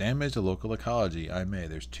invaders damage the local ecology. I may.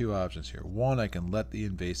 There's 2 options here. 1, I can let the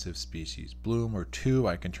invasive species bloom, or 2,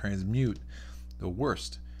 I can transmute the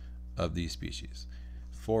worst of these species.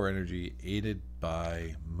 4 energy, aided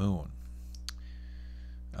by moon.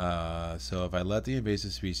 So if I let the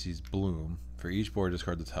invasive species bloom, for each board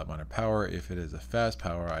discard the top minor power. If it is a fast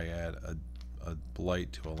power, I add a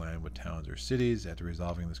blight to a land with towns or cities. After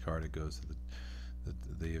resolving this card, it goes to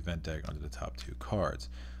the event deck under the top 2 cards.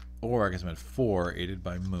 Or I can spend 4, aided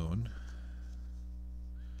by moon.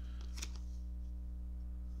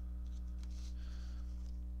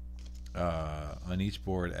 On each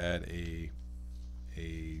board, add a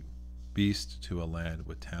beast to a land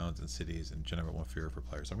with towns and cities and generate 1 fear for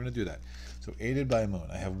players. So I'm going to do that. So aided by moon.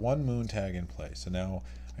 I have 1 moon tag in play. So now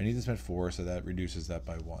I need to spend 4, so that reduces that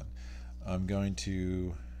by 1. I'm going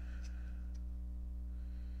to...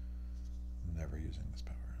 I'm never using this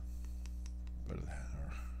power. But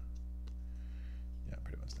yeah,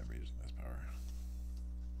 pretty much never using this power.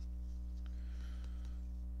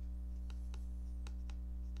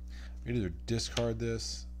 Either discard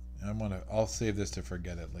this. I'll save this to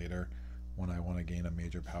forget it later when I want to gain a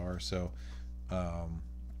major power. So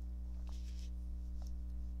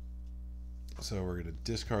we're going to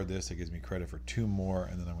discard this. It gives me credit for 2 more,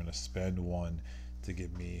 and then I'm going to spend 1 to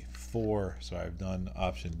give me 4. So I've done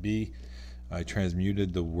option B. I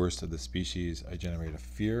transmuted the worst of the species. I generate a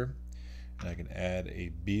fear, and I can add a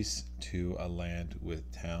beast to a land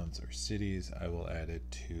with towns or cities. I will add it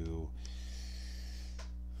to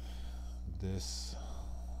this.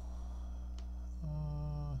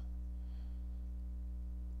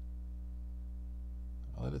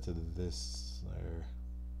 I'll add it to this layer.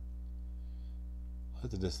 I'll add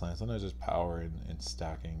it to this land. Sometimes there's power in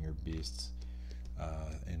stacking your beasts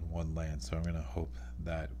in 1 land, so I'm going to hope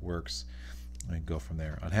that works and go from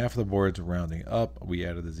there. On half of the boards, rounding up, we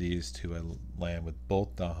add a disease to a land with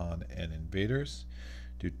both Dahan and Invaders.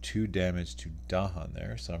 Do 2 damage to Dahan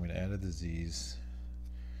there, so I'm going to add a disease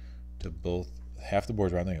to both. Half the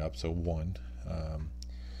board's rounding up, so 1.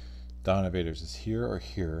 Dahan Invaders is here or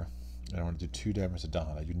here. And I want to do 2 damage to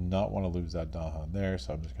Dahan. I do not want to lose that Dahan there,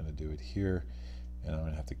 so I'm just going to do it here. And I'm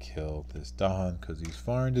going to have to kill this Dahan because these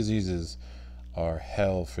foreign diseases are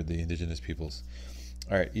hell for the indigenous peoples.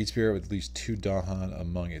 Alright, each spirit with at least 2 Dahan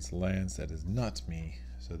among its lands. That is not me,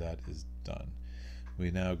 so that is done.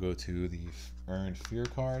 We now go to the earned fear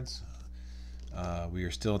cards. We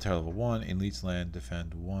are still in Tower level 1. In each land,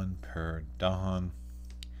 defend 1 per Dahan.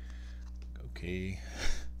 Okay,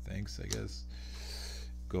 thanks, I guess.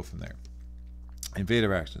 Go from there.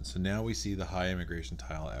 Invader action. So now we see the high immigration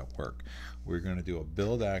tile at work. We're going to do a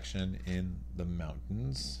build action in the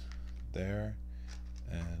mountains. There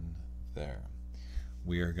and there.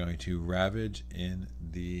 We are going to ravage in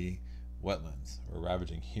the wetlands. We're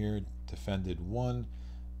ravaging here. Defended 1.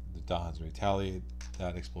 The Dahans retaliate.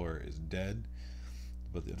 That explorer is dead.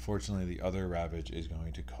 But unfortunately, the other ravage is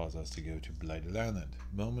going to cause us to go to Blighted Island.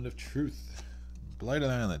 Moment of truth. Blighted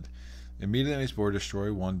Island. Immediately on each board,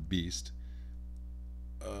 destroy 1 beast.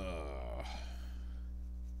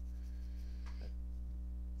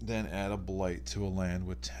 Then add a blight to a land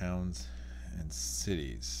with towns and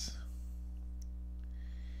cities.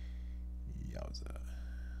 Yowza.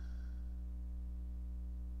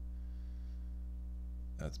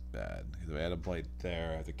 That's bad. Because if I add a blight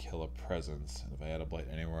there, I have to kill a presence. And if I add a blight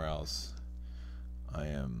anywhere else, I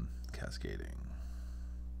am cascading.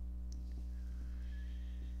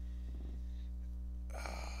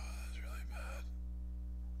 That's really bad.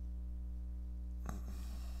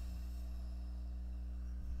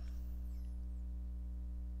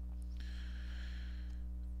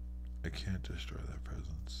 I can't destroy that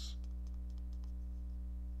presence.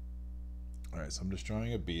 Alright, so I'm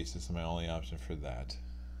destroying a beast. This is my only option for that.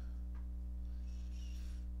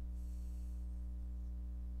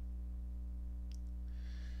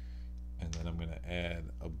 And then I'm going to add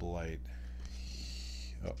a blight.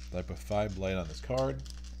 Oh, I put 5 blight on this card.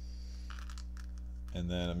 And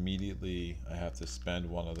then immediately I have to spend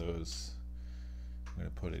 1 of those. I'm going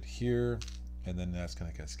to put it here. And then that's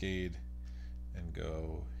going to cascade and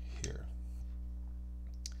go here.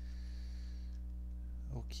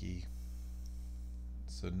 Okay.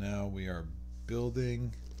 So now we are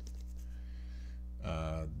building.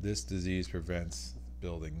 This disease prevents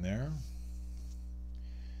building there.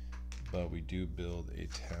 But we do build a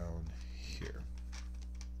town here.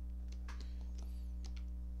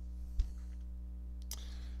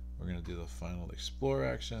 We're going to do the final explore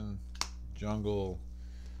action. Jungle.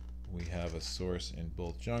 We have a source in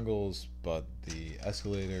both jungles, but the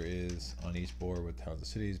escalator is on each board with towns and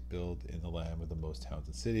cities. Build in the land with the most towns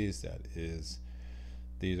and cities. That is,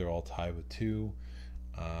 these are all tied with 2.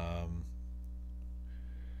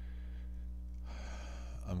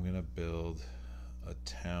 I'm going to build a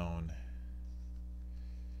town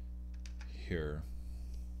here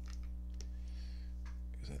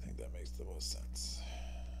because I think that makes the most sense.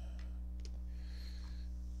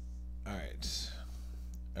 Alright,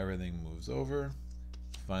 everything moves over.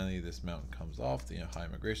 Finally, this mountain comes off the high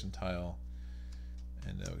immigration tile,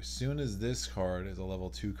 and as soon as this card is a level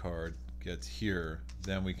 2 card gets here,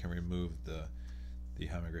 then we can remove the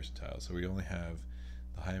high immigration tile. So we only have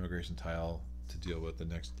the high immigration tile to deal with the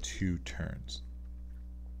next 2 turns.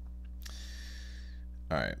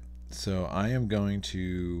 Alright, so I am going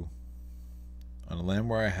to, on a land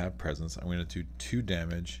where I have presence, I'm going to do 2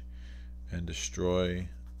 damage and destroy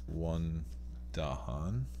 1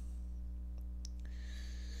 Dahan.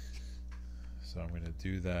 So I'm going to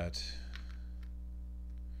do that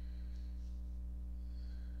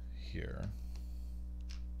here.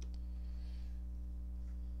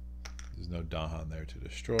 There's no Dahan there to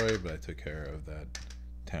destroy, but I took care of that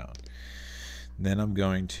town. Then I'm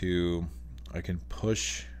going to, I can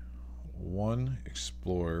push 1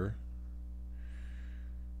 explorer.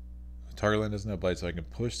 Target land doesn't have blight, so I can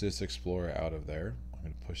push this explorer out of there. I'm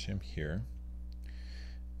going to push him here.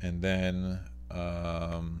 And then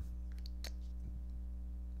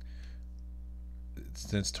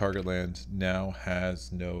since target land now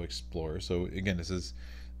has no explorer, so again this is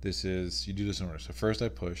you do this in order. So first I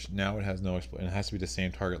push, now it has no explorer, and it has to be the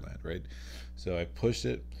same target land, right? So I pushed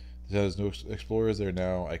it, it has no explorers there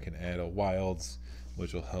now. I can add a wilds,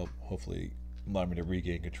 which will help hopefully allow me to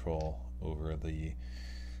regain control over the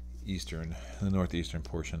northeastern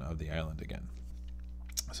portion of the island again.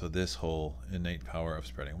 So this whole innate power of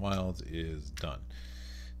spreading wilds is done.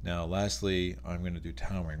 Now lastly, I'm going to do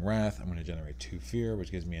Towering Wrath. I'm going to generate 2 fear,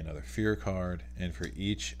 which gives me another fear card, and for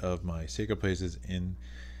each of my sacred places in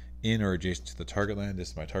or adjacent to the target land, this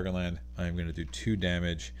is my target land, I'm going to do 2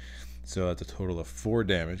 damage. So that's a total of 4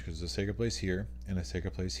 damage, because there's a sacred place here and a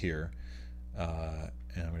sacred place here, and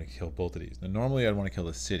I'm going to kill both of these. Now normally I'd want to kill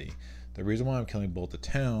the city. The reason why I'm killing both the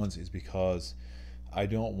towns is because I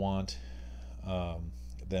don't want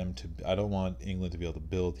I don't want England to be able to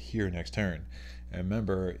build here next turn. And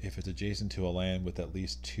remember, if it's adjacent to a land with at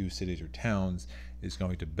least 2 cities or towns, it's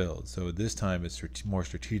going to build. So this time it's more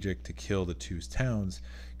strategic to kill the 2 towns,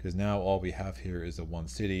 because now all we have here is a 1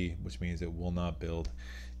 city, which means it will not build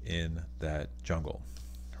in that jungle,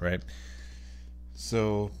 right?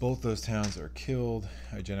 So both those towns are killed.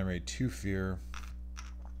 I generate 2 fear,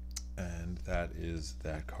 and that is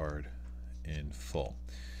that card in full.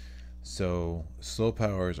 So slow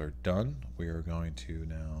powers are done. We are going to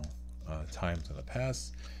now times in the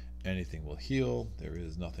past. Anything will heal. There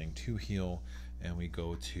is nothing to heal, and we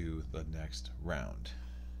go to the next round.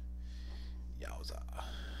 Yowza.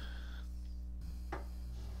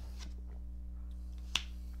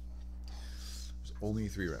 There's only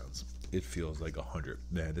 3 rounds. It feels like 100.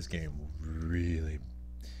 Man, this game really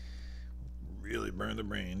burned the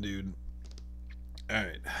brain, dude.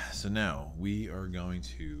 Alright, so now we are going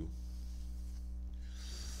to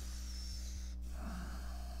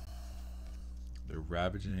they're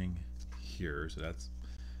ravaging here, so that's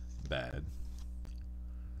bad.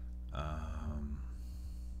 And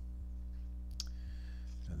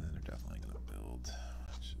then they're definitely going to build,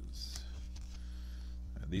 which is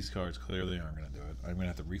these cards clearly aren't going to do it. I'm going to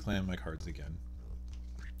have to reclaim my cards again.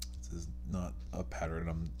 This is not a pattern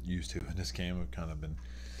I'm used to in this game. I've kind of been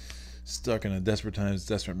stuck in a desperate times,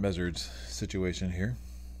 desperate measures situation here.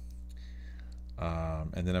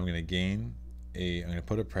 And then I'm going to gain I'm going to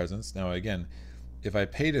put a presence. Now again, if I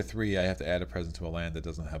pay to 3, I have to add a presence to a land that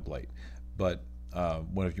doesn't have blight. But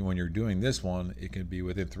when you're doing this one, it can be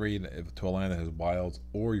within 3 to a land that has wilds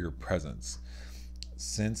or your presence.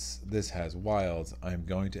 Since this has wilds, I'm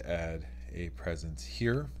going to add a presence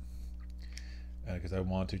here, because I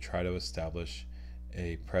want to try to establish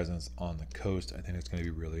a presence on the coast. I think it's going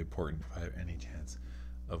to be really important if I have any chance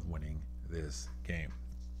of winning this game.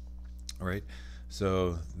 All right,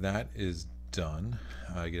 so that is done.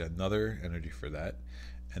 I get another energy for that,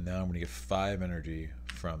 and now I'm going to get 5 energy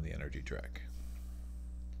from the energy track.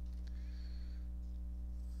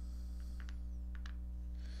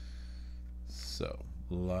 So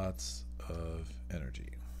lots of energy.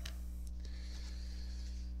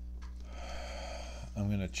 I'm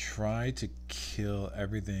going to try to kill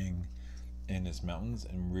everything in this mountains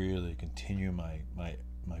and really continue my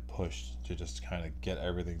push to just kind of get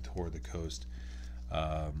everything toward the coast.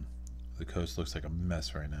 The coast looks like a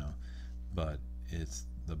mess right now, but it's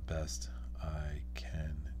the best I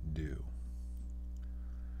can do.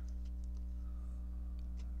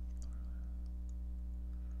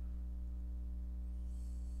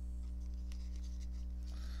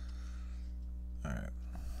 All right.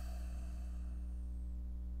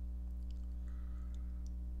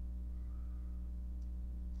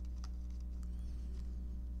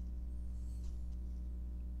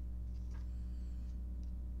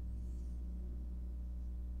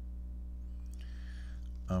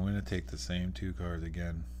 I'm going to take the same 2 cards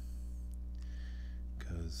again,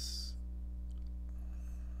 because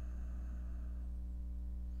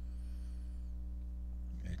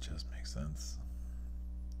it just makes sense.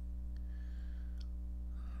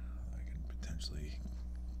 I can potentially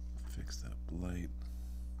fix that blight.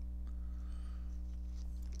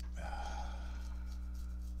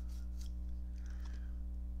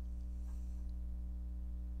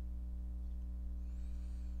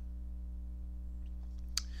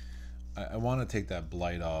 I want to take that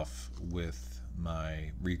blight off with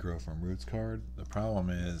my regrow from roots card. The problem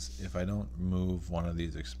is if I don't move one of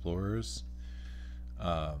these explorers,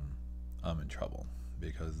 I'm in trouble,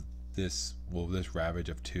 because this ravage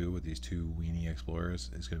of 2 with these 2 weenie explorers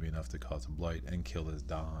is going to be enough to cause a blight and kill this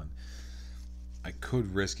Dawn. I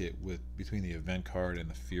could risk it with between the event card and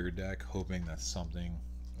the fear deck, hoping that something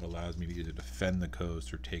allows me to either defend the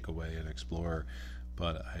coast or take away an explorer,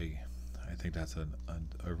 but I think that's a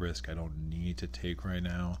risk I don't need to take right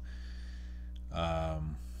now. I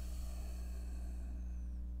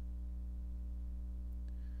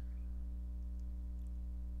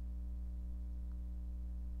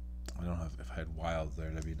don't know if I had wilds there,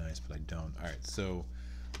 that'd be nice, but I don't. Alright, so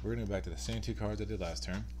we're going to go back to the same 2 cards I did last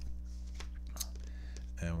turn.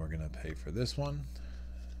 And we're going to pay for this one.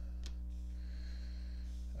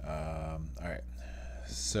 Alright,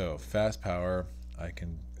 so fast power. I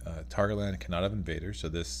can target land cannot have invaders, so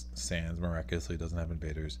this Sands miraculously doesn't have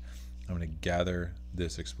invaders. I'm going to gather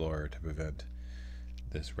this explorer to prevent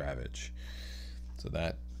this ravage. So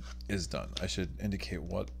that is done. I should indicate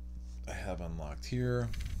what I have unlocked here.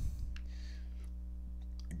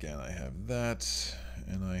 Again, I have that,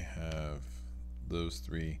 and I have those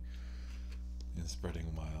 3 in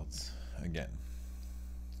spreading wilds again.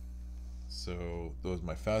 So those are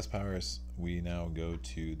my fast powers. We now go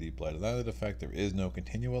to the blighted island effect. There is no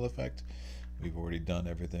continual effect. We've already done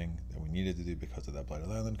everything that we needed to do because of that blighted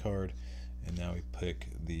island card, and now we pick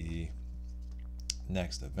the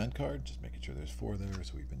next event card, just making sure there's 4 there,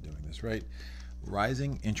 so we've been doing this right.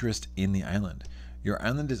 Rising interest in the island. Your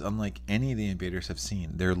island is unlike any the invaders have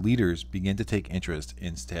seen. Their leaders begin to take interest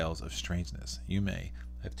in tales of strangeness. You may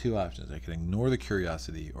have 2 options. I can ignore the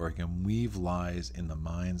curiosity, or I can weave lies in the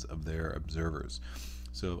minds of their observers.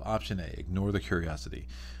 So option A, ignore the curiosity.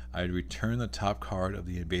 I'd return the top card of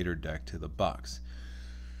the invader deck to the box.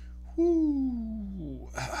 Woo.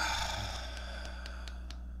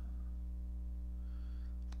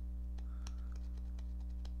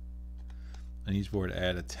 On each board,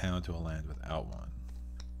 add a town to a land without one.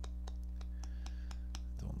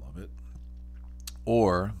 Don't love it.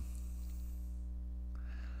 Or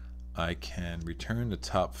I can return the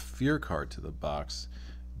top fear card to the box,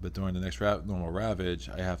 but during the next normal ravage,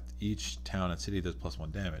 I have each town and city does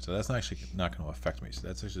 +1 damage. So that's actually not going to affect me. So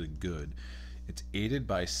that's actually good. It's aided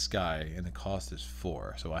by sky, and the cost is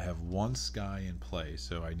 4. So I have 1 sky in play,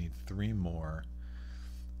 so I need 3 more.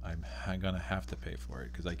 I'm going to have to pay for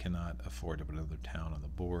it because I cannot afford to put another town on the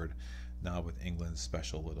board, not with England's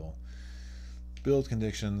special little build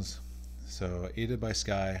conditions. So aided by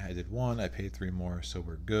sky, I did 1, I paid 3 more, so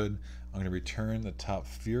we're good. I'm going to return the top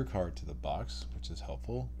fear card to the box, which is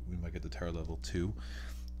helpful. We might get the terror level 2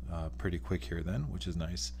 pretty quick here then, which is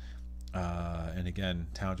nice. And again,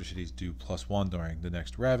 towns or cities do +1 during the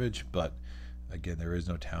next ravage, but again, there is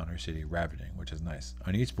no town or city ravaging, which is nice.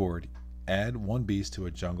 On each board, add 1 beast to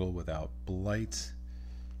a jungle without blight.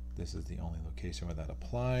 This is the only location where that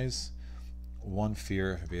applies. 1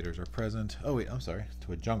 fear if invaders are present. Oh wait, I'm sorry,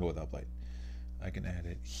 to a jungle without blight. I can add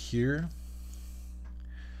it here,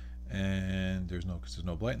 and there's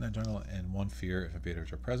no blight in that jungle, and 1 fear if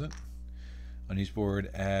invaders are present. On each board,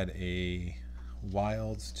 add a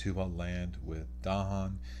wilds to a land with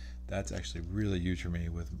Dahan. That's actually really huge for me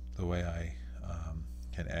with the way I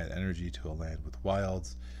can add energy to a land with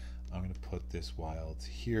wilds. I'm going to put this wilds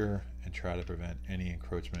here and try to prevent any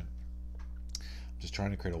encroachment. I'm just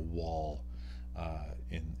trying to create a wall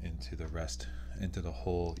into the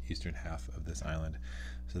whole eastern half of this island.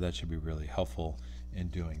 So that should be really helpful in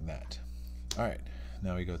doing that. All right,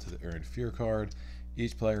 now we go to the earned fear card.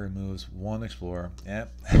 Each player removes 1 explorer.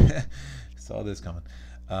 Yep, saw this coming.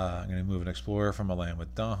 I'm going to move an explorer from a land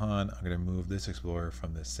with Dahan. I'm going to move this explorer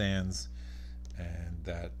from the sands, and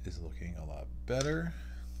that is looking a lot better.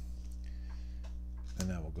 And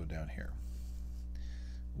that will go down here.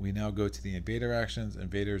 We now go to the invader actions.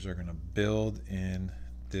 Invaders are going to build in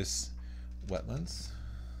this wetlands.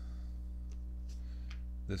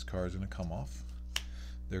 This card is going to come off.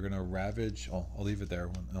 They're going to ravage. Oh, I'll leave it there.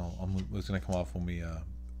 It's going to come off when we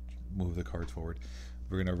move the cards forward.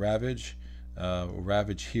 We're going to ravage.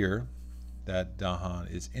 Ravage here. That Dahan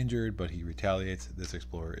is injured, but he retaliates. This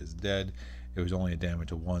explorer is dead. It was only a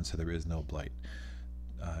damage of 1, so there is no blight.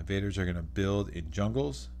 Invaders are going to build in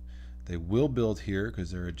jungles. They will build here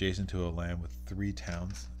because they're adjacent to a land with 3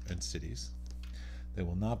 towns and cities. They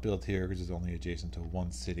will not build here because it's only adjacent to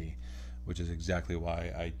 1 city, which is exactly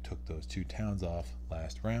why I took those 2 towns off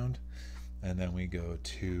last round. And then we go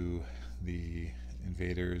to the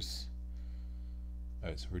invaders. All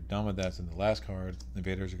right, so we're done with that. So in the last card,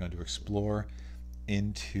 invaders are going to explore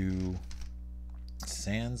into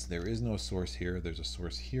sands. There is no source here. There's a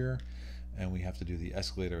source here, and we have to do the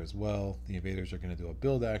escalator as well. The invaders are going to do a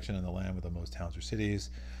build action in the land with the most towns or cities.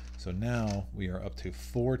 So now we are up to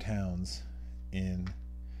 4 towns in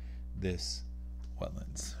this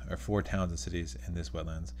wetlands, or 4 towns and cities in this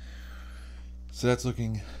wetlands. So that's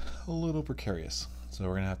looking a little precarious. So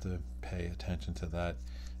we're going to have to pay attention to that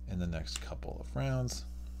in the next couple of rounds.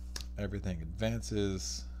 Everything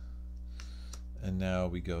advances. And now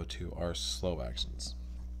we go to our slow actions.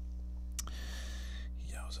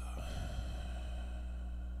 Yowza.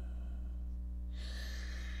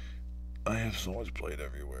 I have so much blight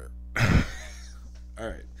everywhere.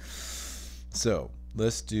 Alright. So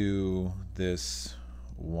let's do this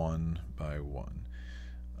one by one.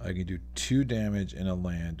 I can do 2 damage in a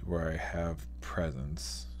land where I have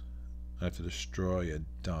presence. I have to destroy a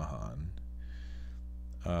Dahan.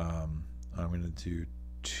 I'm going to do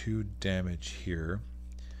 2 damage here,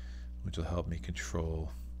 which will help me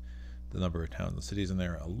control the number of towns and cities in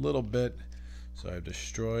there a little bit. So I've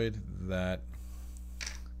destroyed that.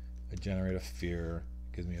 I generate a fear,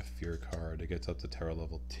 gives me a fear card. It gets up to terror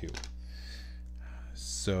level 2.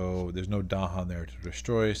 So there's no Dahan there to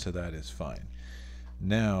destroy, so that is fine.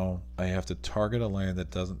 Now I have to target a land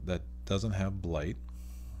that doesn't have blight.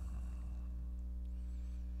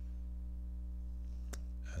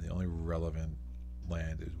 The only relevant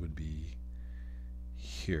land would be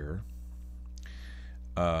here.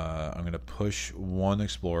 I'm going to push 1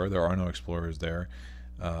 explorer. There are no explorers there.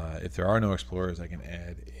 If there are no explorers, I can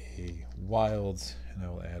add a wilds, and I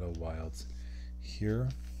will add a wilds here.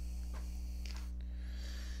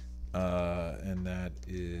 And that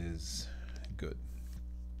is good.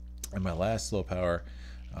 And my last slow power,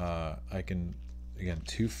 I can, again,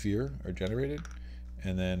 2 fear are generated.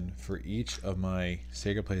 And then for each of my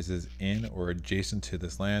sacred places in or adjacent to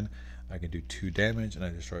this land, I can do 2 damage, and I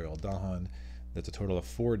destroy all Dahan. That's a total of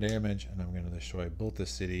 4 damage, and I'm going to destroy both this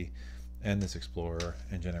city and this explorer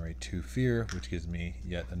and generate 2 fear, which gives me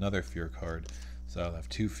yet another fear card. So I'll have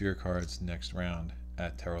 2 fear cards next round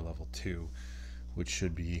at terror level 2, which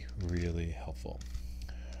should be really helpful.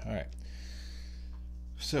 All right.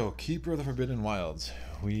 So Keeper of the Forbidden Wilds.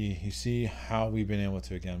 You see how we've been able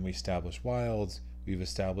to, again, we established wilds. We've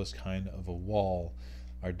established kind of a wall.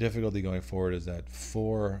 Our difficulty going forward is that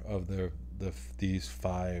 4 of these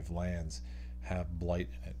 5 lands have blight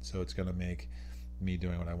in it, so it's going to make me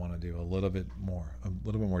doing what I want to do a little bit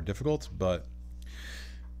more difficult. But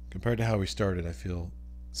compared to how we started, I feel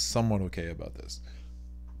somewhat okay about this.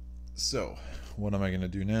 So what am I going to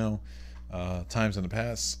do now? Times in the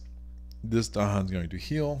past. This Dahan's going to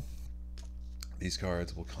heal. These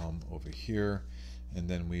cards will come over here, and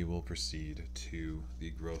then we will proceed to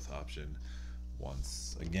the growth option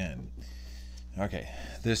once again. Okay,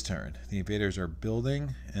 this turn, the invaders are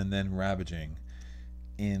building and then ravaging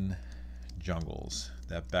in jungles.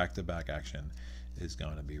 That back-to-back action is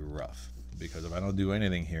going to be rough, because if I don't do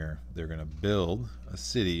anything here, they're going to build a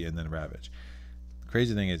city and then ravage. The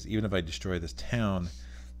crazy thing is, even if I destroy this town,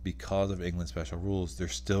 because of England's special rules, they're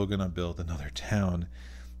still going to build another town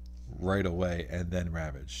right away and then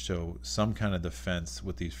ravage. So some kind of defense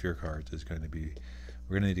with these fear cards is going to be,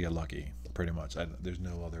 we're going to need to get lucky, pretty much. There's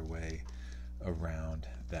no other way around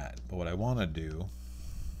that. But what I want to do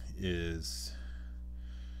is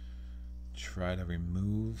try to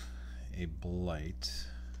remove a blight.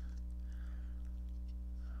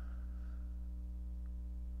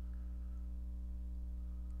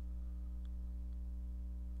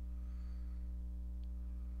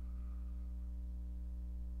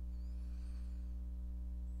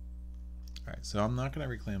 Alright, so I'm not going to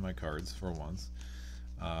reclaim my cards for once.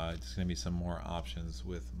 It's going to be some more options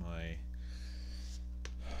with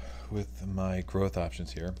my growth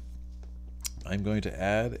options here. I'm going to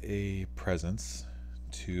add a presence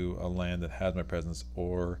to a land that has my presence,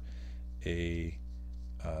 or a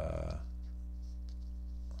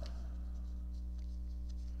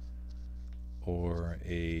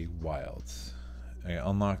wilds. I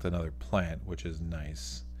unlocked another plant, which is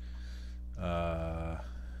nice.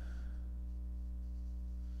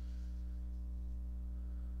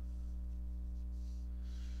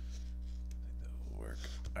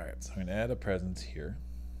 Alright, so I'm going to add a presence here.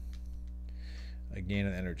 I gain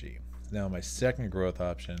an energy. Now my second growth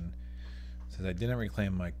option, since I didn't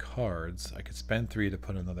reclaim my cards, I could spend 3 to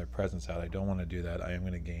put another presence out. I don't want to do that. I am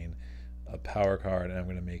going to gain a power card, and I'm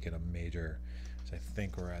going to make it a major. So I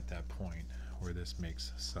think we're at that point where this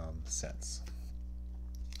makes some sense.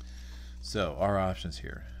 So our options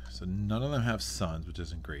here. So none of them have suns, which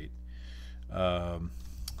isn't great.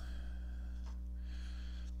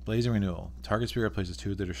 Blazing Renewal. Target spirit places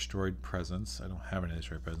 2 of the destroyed presence. I don't have any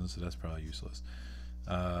destroyed presence, so that's probably useless.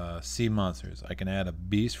 Sea monsters. I can add a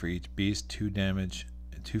beast for each beast, 2 damage,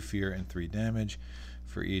 2 fear, and 3 damage.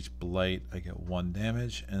 For each blight, I get 1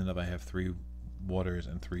 damage, and if I have 3 waters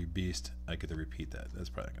and 3 beast, I get to repeat that. That's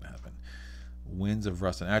probably not gonna happen. Winds of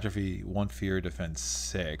Rust and Atrophy, 1 fear, defense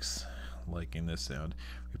 6. Liking this sound.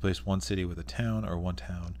 Replace 1 city with a town, or 1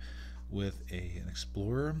 town with an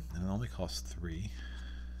explorer, and it only costs 3.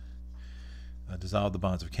 Dissolve the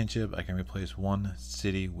bonds of kinship. I can replace 1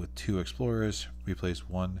 city with 2 explorers, replace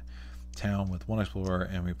 1 town with 1 explorer,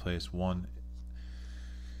 and replace 1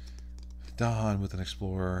 Dahan with an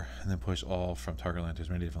explorer, and then push all from target land to as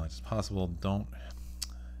many different lands as possible. I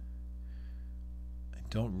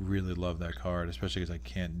don't really love that card, especially because I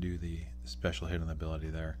can't do the special hit on the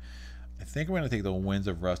ability there. I think I'm going to take the Winds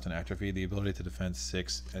of Rust and Atrophy. The ability to defend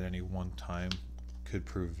 6 at any one time could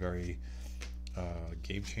prove very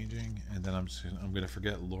game changing, and then I'm going to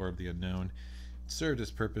forget Lore of the Unknown. It served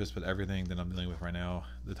its purpose, but everything that I'm dealing with right now,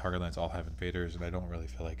 the target lands all have invaders, and I don't really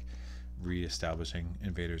feel like re-establishing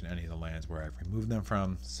invaders in any of the lands where I've removed them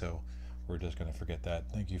from, so we're just going to forget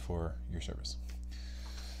that. Thank you for your service.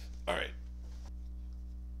 All right.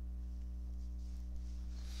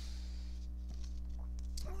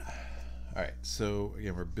 All right, so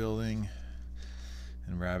again, we're building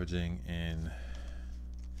and ravaging in.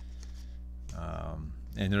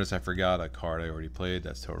 And notice I forgot a card I already played.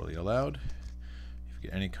 That's totally allowed. If you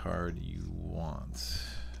get any card you want.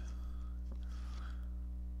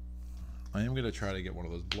 I am going to try to get one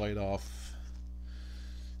of those blight off.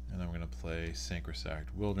 And I'm going to play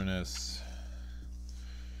Sacrosanct Wilderness.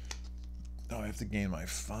 Oh, I have to gain my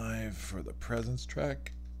 5 for the presence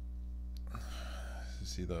track.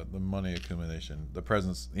 See the money accumulation,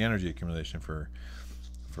 the energy accumulation for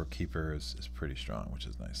keeper is pretty strong, which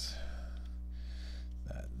is nice.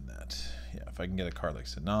 That and that. Yeah, if I can get a card like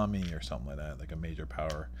Tsunami or something like that, like a major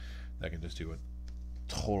power that can just do a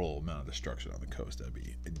total amount of destruction on the coast, that'd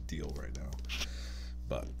be ideal right now.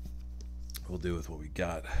 But we'll do with what we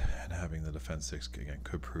got, and having the defense 6 again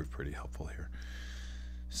could prove pretty helpful here.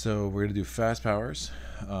 So we're going to do fast powers.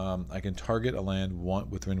 I can target a land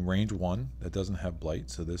within range 1 that doesn't have blight.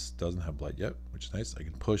 So this doesn't have blight yet, which is nice. I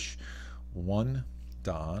can push 1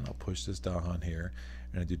 Dahan. I'll push this Dahan here,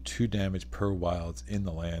 and I do 2 damage per wilds in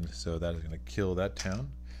the land. So that is going to kill that town,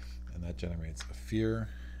 and that generates a fear,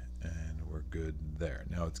 and we're good there.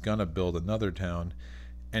 Now it's going to build another town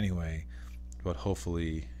anyway, but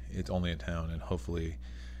hopefully it's only a town, and hopefully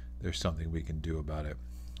there's something we can do about it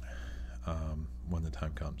when the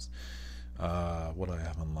time comes. What do I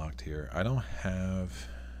have unlocked here? I don't have...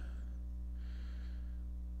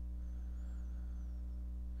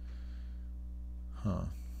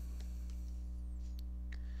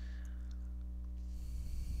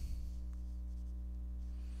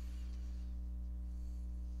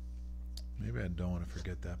 Maybe I don't want to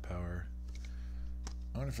forget that power.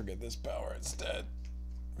 I want to forget this power instead,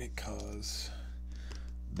 because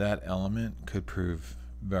that element could prove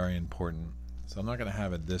very important. So I'm not going to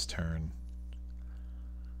have it this turn.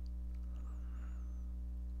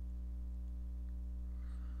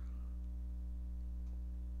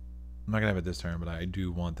 I'm not going to have it this turn, but I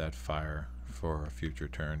do want that fire for a future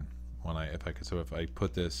turn. If I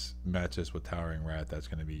put this, match this with Towering Rat, that's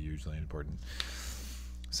going to be hugely important.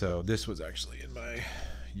 So this was actually in my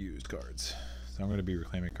used cards. So I'm going to be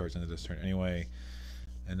reclaiming cards into this turn anyway,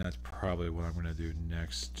 and that's probably what I'm going to do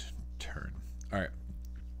next turn. All right.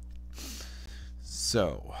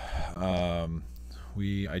 So, I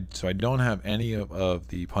don't have any of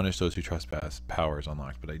the Punish Those Who Trespass powers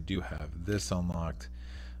unlocked, but I do have this unlocked.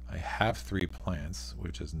 I have 3 plants,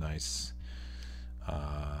 which is nice,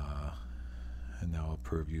 and that will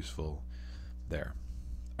prove useful there.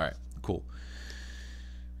 All right, cool.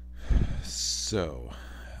 So,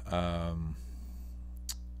 my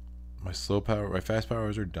fast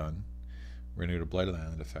powers are done. We're going to go to Blighted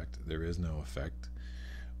Island effect. There is no effect.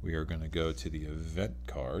 We are going to go to the event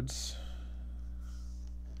cards.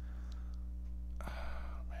 Oh,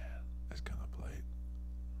 man, it's going to blight.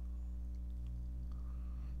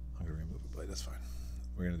 I'm going to remove a blight, that's fine.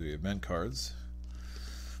 We're going to do event cards.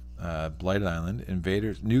 Blighted Island.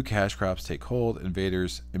 Invaders. New cash crops take hold.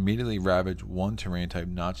 Invaders immediately ravage 1 terrain type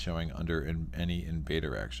not showing under any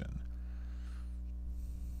invader action.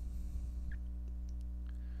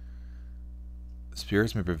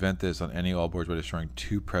 Spirits may prevent this on any all boards by destroying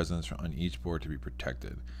 2 presents on each board to be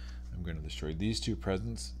protected. I'm going to destroy these 2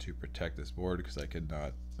 presents to protect this board because I could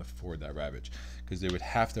not afford that ravage. Because they would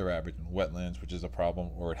have to ravage in wetlands, which is a problem,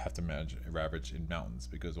 or would have to manage ravage in mountains,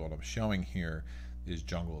 because what I'm showing here is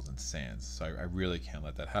jungles and sands. So I really can't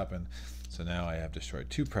let that happen. So now I have destroyed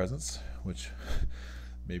 2 presents, which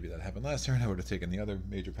maybe that happened last turn, I would have taken the other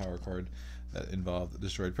major power card that involved the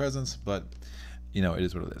destroyed presence, but you know, it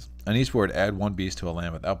is what it is. On each board, add 1 beast to a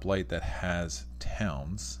land without blight that has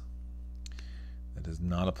towns. That is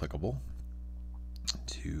not applicable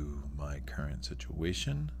to my current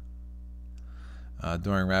situation.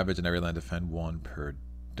 During Ravage, in every land, defend 1 per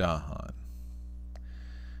Dahan.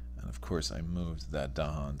 And of course, I moved that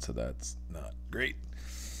Dahan, so that's not great.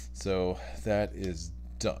 So that is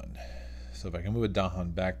done. So if I can move a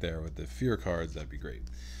Dahan back there with the fear cards, that'd be great.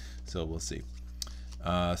 So we'll see.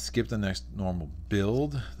 Skip the next normal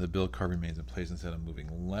build. The build card remains in place instead of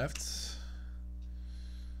moving left.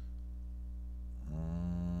 I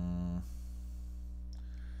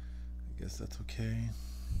guess that's okay.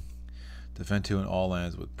 Defend 2 in all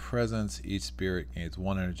lands with presence. Each spirit gains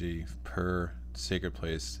 1 energy per sacred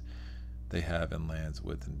place they have in lands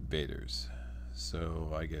with invaders.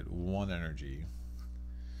 So I get 1 energy,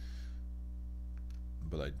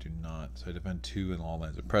 but I do not. So I defend 2 in all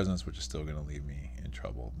lands with presence, which is still going to leave me in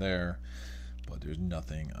trouble there. But there's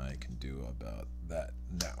nothing I can do about that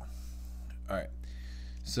now. All right.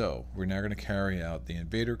 So we're now going to carry out the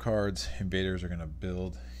invader cards. Invaders are going to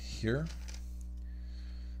build here.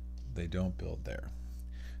 They don't build there.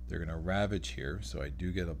 They're going to ravage here. So I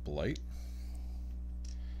do get a blight.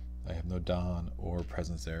 I have no Dahan or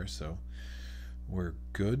presence there, so we're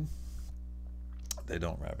good. They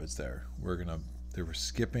don't ravage there. They were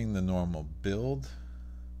skipping the normal build,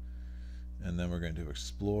 and then we're going to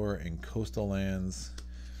explore in coastal lands.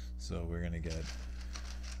 So we're going to get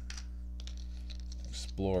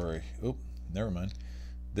explore. Oh, never mind.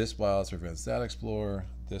 This wilds prevents that explore.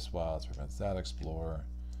 This wilds prevents that explore,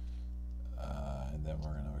 and then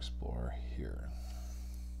we're going to explore here.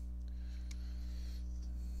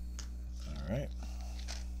 All right.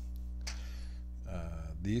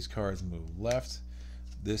 These cards move left.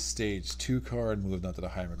 This stage 2 card moved onto the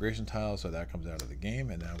high immigration tile, so that comes out of the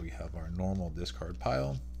game, and now we have our normal discard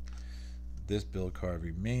pile. This build card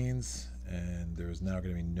remains, and there's now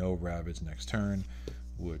going to be no ravage next turn,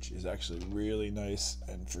 which is actually really nice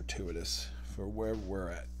and fortuitous for where we're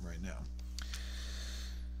at right now.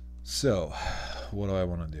 So, what do I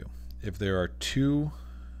want to do? If there are 2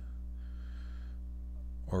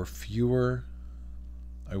 or fewer,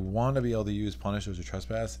 I want to be able to use punishers or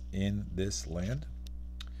trespass in this land.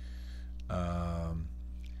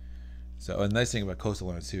 So a nice thing about coastal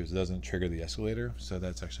lands too is it doesn't trigger the escalator, so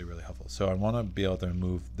that's actually really helpful. So I want to be able to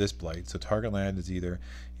remove this blight. So target land is either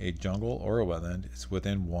a jungle or a wetland. It's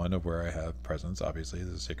within 1 of where I have presence. Obviously,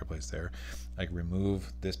 there's a sacred place there. I can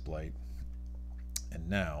remove this blight, and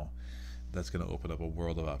now that's going to open up a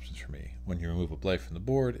world of options for me. When you remove a blight from the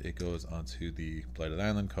board, it goes onto the blighted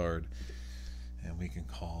island card, and we can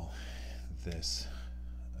call this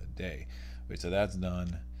a day. Wait, so that's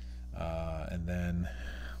done, and then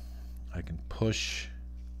I can push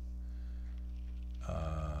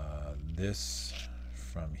this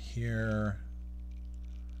from here.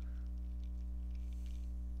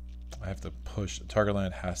 I have to push, target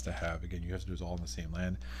land has to have, again, you have to do this all in the same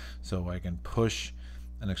land. So I can push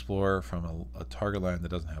an explorer from a target land that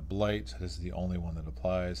doesn't have blight. So this is the only one that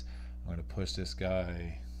applies. I'm going to push this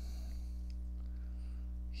guy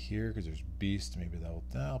here because there's beast. Maybe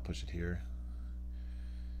I'll push it here.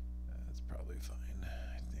 That's probably fine,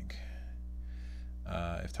 I think.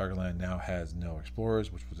 If target land now has no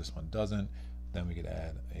explorers, which this one doesn't, then we could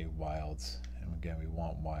add a wilds. And again, we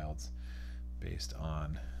want wilds based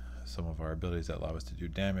on some of our abilities that allow us to do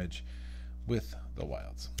damage with the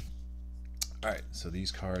wilds. All right, so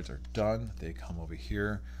these cards are done. They come over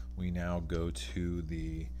here. We now go to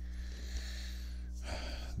the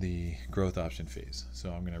growth option phase.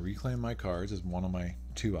 So I'm going to reclaim my cards as one of my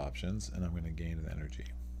 2 options, and I'm going to gain an energy.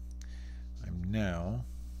 I'm now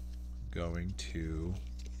going to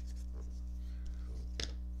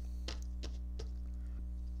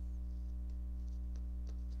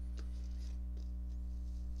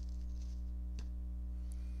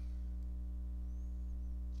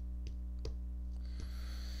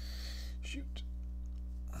shoot.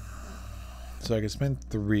 So I can spend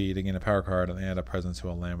 3 to gain a power card and add a presence to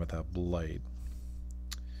a land without blight.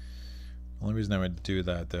 The only reason I would do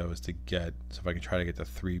that though is to get, so if I can try to get the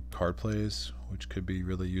 3 card plays, which could be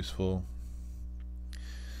really useful.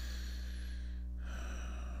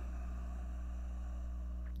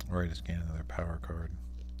 Or I just gain another power card.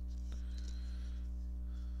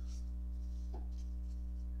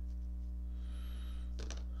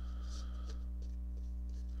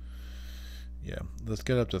 Yeah, let's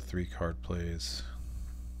get up to 3 card plays.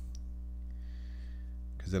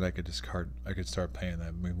 Because then I could start playing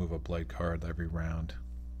that, remove a blight card every round.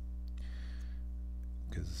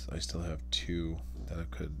 because I still have 2 that I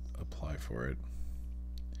could apply for it.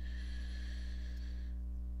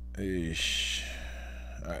 Eesh.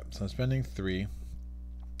 Alright, so I'm spending 3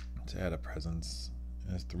 to add a presence.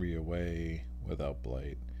 And it's 3 away without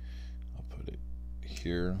blight. I'll put it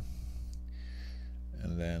here.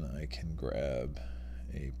 And then I can grab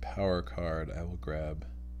a power card. I will grab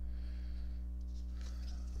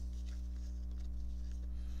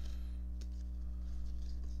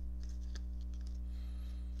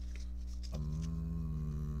a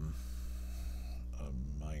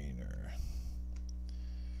minor.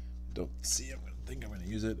 Don't see. I think I'm going to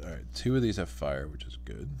use it. All right, 2 of these have fire, which is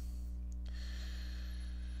good.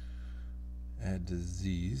 Add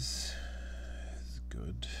disease is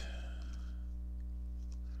good.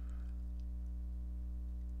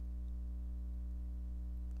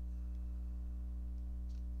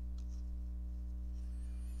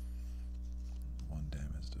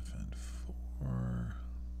 Defend 4.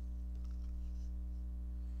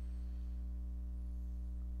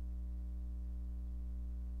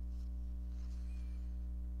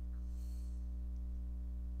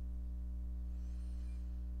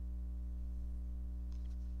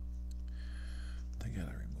 They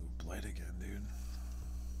gotta remove blight again, dude.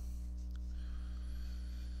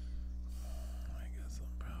 I got some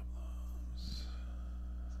problems.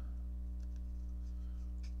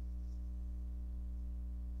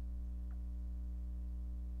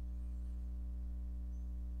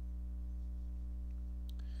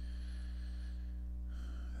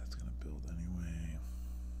 Build anyway.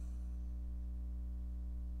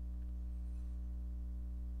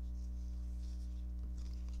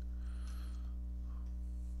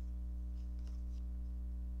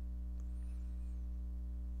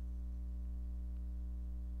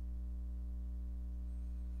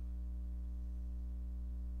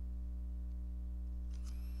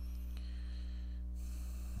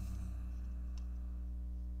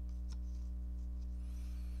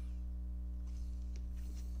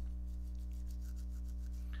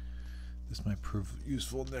 This might prove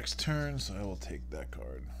useful next turn, so I will take that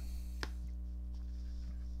card.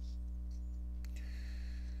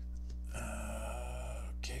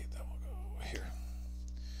 Okay, that will go here.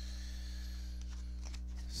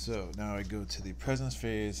 So now I go to the presence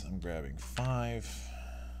phase. I'm grabbing 5,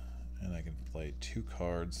 and I can play 2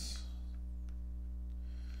 cards.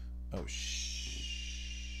 Oh,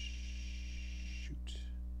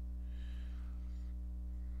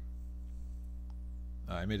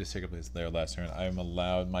 I made a second place there last turn. I'm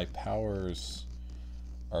allowed, my powers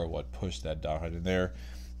are what pushed that Dahan in there,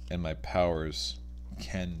 and my powers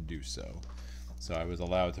can do so. So I was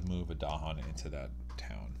allowed to move a Dahan into that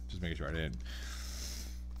town. Just making sure I didn't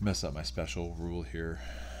mess up my special rule here.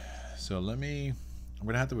 So I'm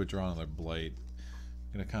gonna have to withdraw another blight.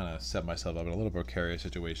 I'm gonna kind of set myself up in a little precarious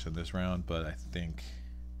situation this round, but I think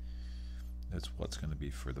that's what's gonna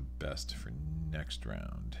be for the best for next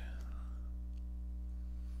round.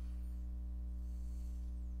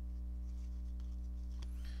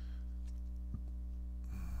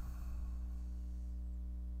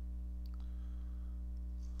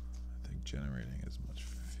 Generating as much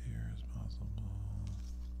fear as possible.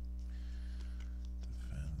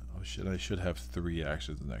 Defend. Oh shit, I should have 3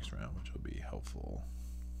 actions the next round, which will be helpful.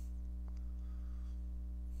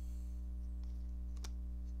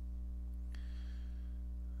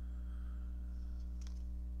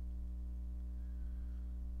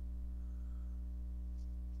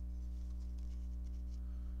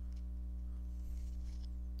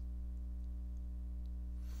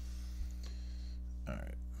 All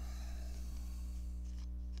right.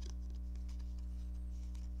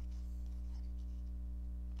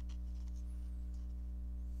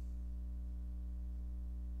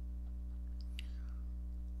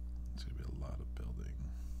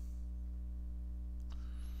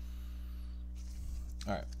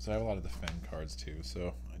 Alright, so I have a lot of defend cards too,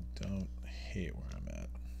 so I don't hate where I'm at.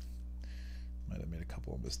 Might have made a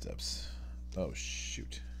couple of missteps. Oh,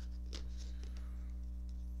 shoot.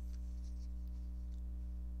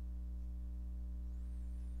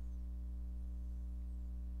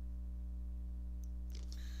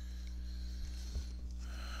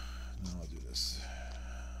 No, I'll do this.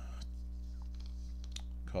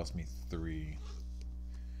 Cost me 3.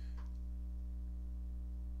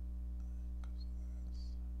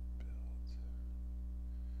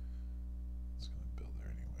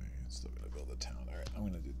 I'm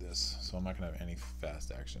going to do this, so I'm not going to have any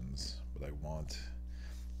fast actions, but I want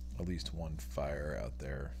at least 1 fire out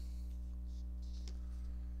there.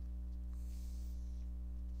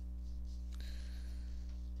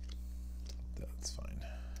 That's fine.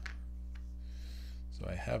 So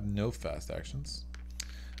I have no fast actions.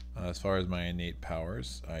 As far as my innate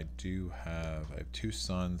powers, I have 2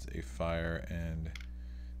 suns, a fire, and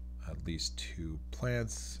at least 2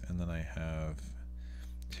 plants, and then I have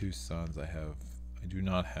 2 suns. I do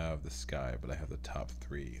not have the sky, but I have the top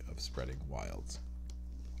 3 of spreading wilds.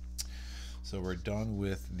 So we're done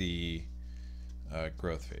with the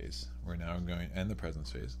growth phase. We're now going and the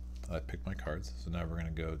presence phase. I picked my cards, so now we're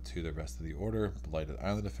going to go to the rest of the order. Blighted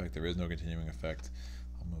Island effect. There is no continuing effect.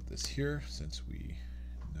 I'll move this here since we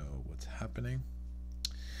know what's happening.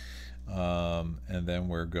 And then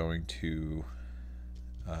we're going to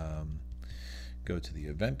go to the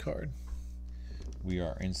event card. We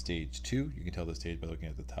are in stage 2. You can tell the stage by looking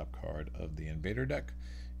at the top card of the Invader deck.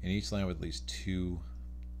 In each land with at least 2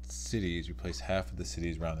 cities, replace half of the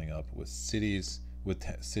cities, rounding up with cities with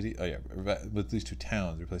at least 2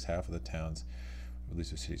 towns. Replace half of the towns with at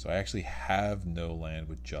least 2 cities. So I actually have no land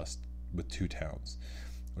with 2 towns,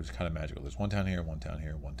 which is kind of magical. There's 1 town here, 1 town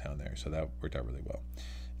here, 1 town there. So that worked out really well.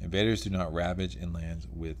 Invaders do not ravage in lands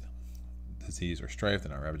with disease or strife.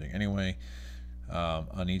 They're not ravaging anyway.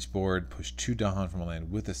 On each board, push 2 Dahan from a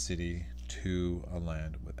land with a city to a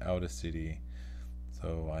land without a city.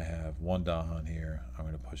 So I have 1 Dahan here. I'm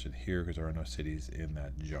going to push it here because there are no cities in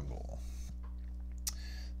that jungle.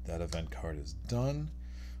 That event card is done.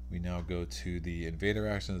 We now go to the Invader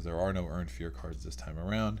actions. There are no Earned Fear cards this time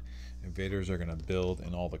around. Invaders are going to build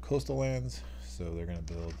in all the coastal lands. So they're going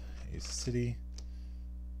to build a city,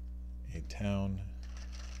 a town,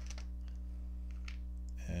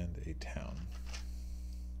 and a town.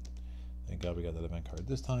 Thank God we got that event card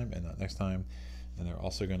this time and not next time. And they're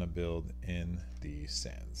also going to build in the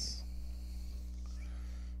sands.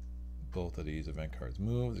 Both of these event cards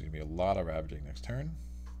move. There's going to be a lot of ravaging next turn.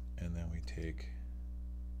 And then we take...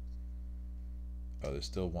 Oh, there's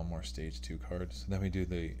still 1 more stage 2 card. So then we do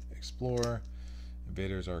the Explorer.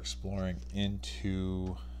 Invaders are exploring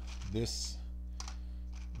into this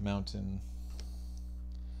mountain.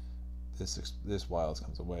 This wilds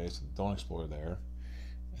comes away, so don't explore there.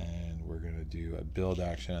 And we're going to do a build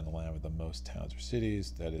action on the land with the most towns or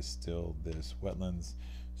cities. That is still this wetlands.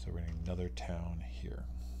 So we're going to another town here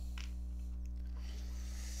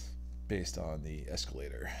based on the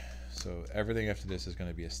escalator. So everything after this is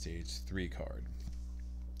going to be a stage 3 card.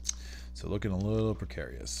 So looking a little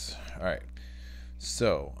precarious. All right.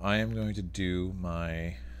 So I am going to do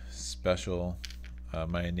my special,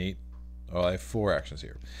 my innate. Oh, I have 4 actions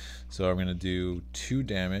here. So I'm going to do 2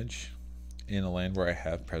 damage in a land where I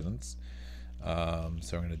have presence. So I'm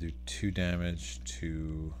going to do 2 damage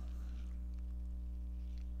to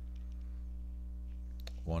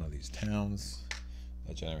one of these towns.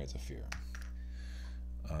 That generates a fear.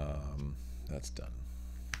 That's done.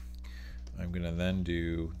 I'm going to then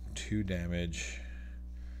do 2 damage.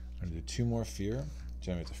 I'm going to do 2 more fear.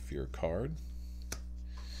 Generates a fear card.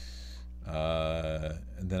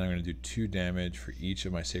 And then I'm going to do 2 damage for each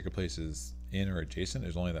of my sacred places in or adjacent.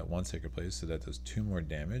 There's only that 1 sacred place, so that does 2 more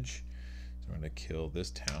damage. So I'm going to kill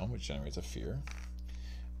this town, which generates a fear.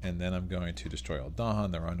 And then I'm going to destroy all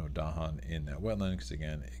Dahan. There are no Dahan in that wetland because,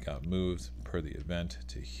 again, it got moved per the event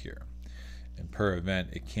to here. And per event,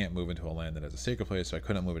 it can't move into a land that has a sacred place, so I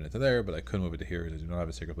couldn't move it into there, but I could move it to here because I do not have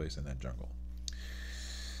a sacred place in that jungle.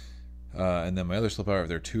 And then my other slip out, if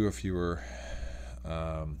there are 2 or fewer,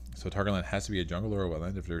 so target land has to be a jungle or a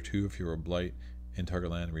wetland. If there are 2 or fewer blight in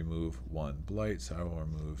target land, remove 1 blight. So I will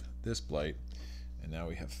remove this blight, and now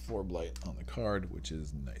we have 4 blight on the card, which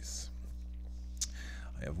is nice.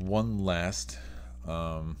 I have 1 last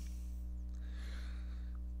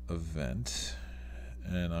event,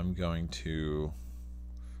 and I'm going to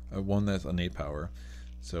one that's innate power,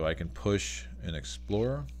 so I can push an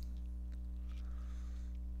explorer.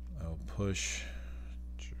 I'll push.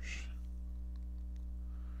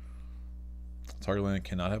 Target land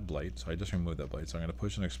cannot have blight, so I just removed that blight. So I'm going to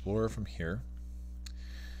push an explorer from here,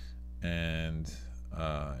 and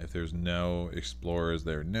if there's no explorers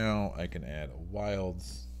there now, I can add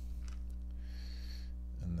wilds,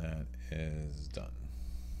 and that is done.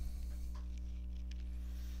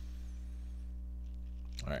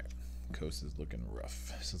 All right, coast is looking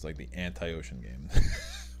rough. This is like the anti-ocean game,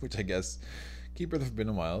 which I guess Keeper of the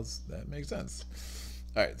Forbidden Wilds, that makes sense.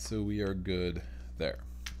 All right, so we are good there.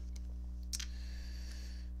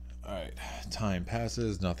 All right, time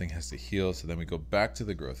passes, nothing has to heal, so then we go back to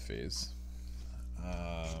the growth phase.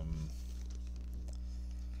 I'm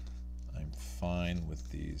fine with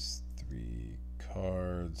these 3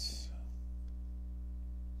 cards.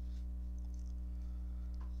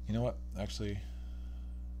 You know what? Actually,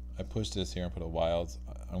 I pushed this here and put a wilds.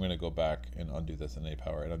 I'm going to go back and undo this innate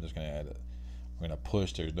power, and I'm just going to add We're going to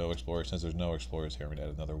push. There's no explorers. Since there's no explorers here, I'm going to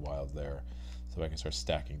add another wild there so I can start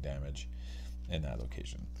stacking damage in that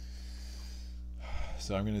location.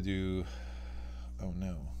 So I'm going to do... Oh,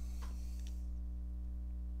 no.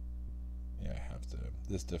 Yeah, I have to...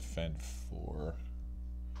 This defend 4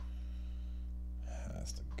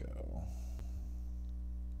 has to go.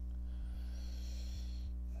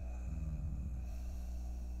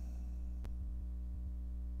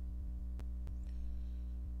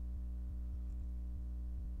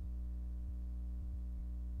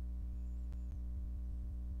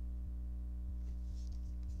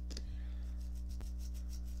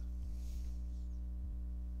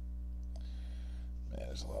 Man,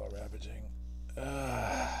 there's a lot of ravaging.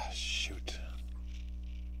 Shoot.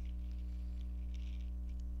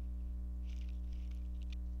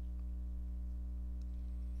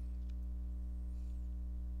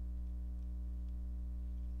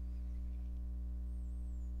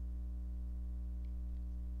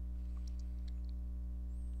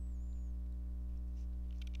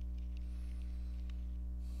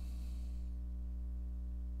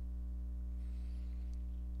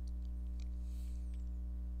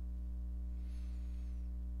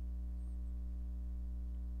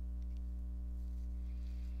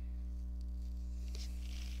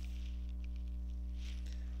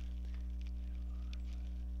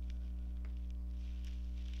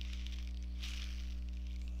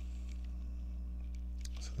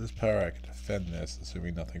 This power, I can defend this,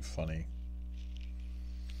 assuming nothing funny.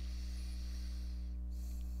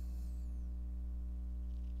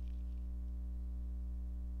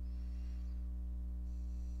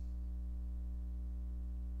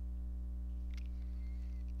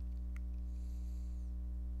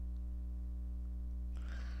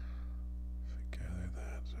 If I gather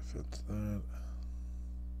that, defense that.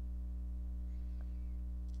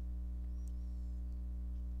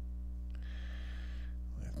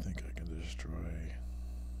 I think I can destroy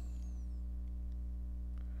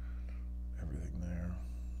everything there.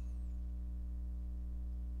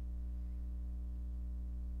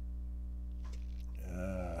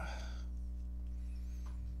 Yeah.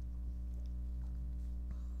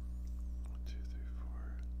 1, 2, 3, 4.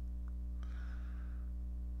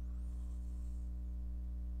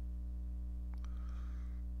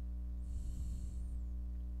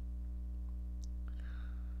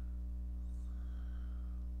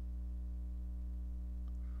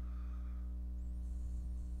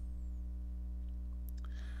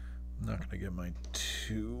 I'm not going to get my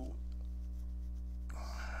 2.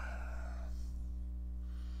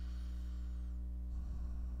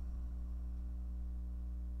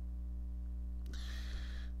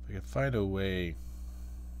 If I could find a way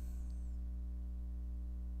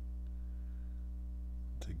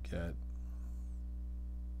to get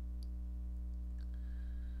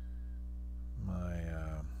my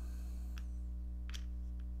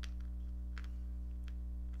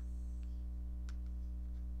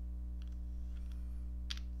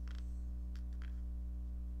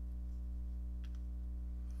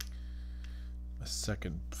a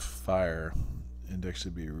second fire, it'd actually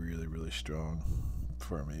be really, really strong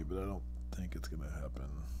for me, but I don't think it's gonna happen.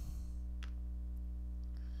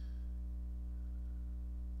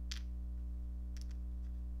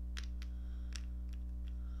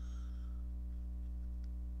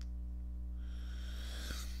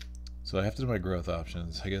 So I have to do my growth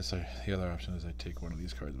options. I guess the other option is I take one of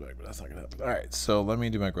these cards back, but that's not gonna happen. All right, so let me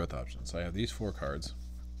do my growth options. So I have these 4 cards.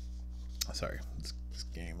 Sorry, this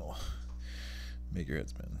game will make your head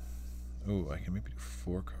spin. Oh, I can maybe do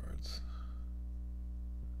 4 cards.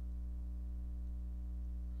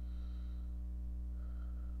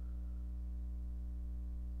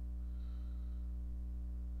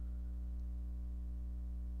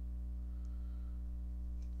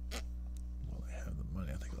 Well, I have the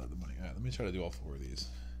money. I think I'll have the money. All right, let me try to do all 4 of these.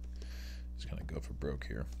 Just kind of go for broke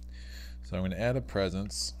here. So I'm going to add a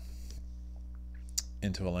presence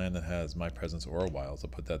into a land that has my presence or a wild. So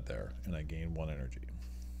I'll put that there, and I gain 1 energy.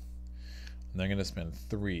 And I'm going to spend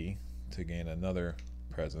 3 to gain another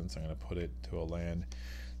presence. I'm going to put it to a land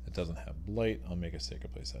that doesn't have blight. I'll make a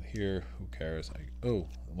sacred place out here. Who cares? Oh,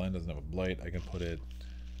 the land doesn't have a blight. I can put it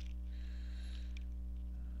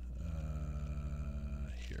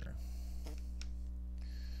here.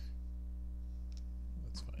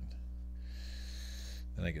 That's fine.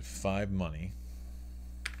 Then I get 5 money.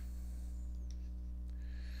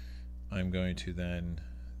 I'm going to then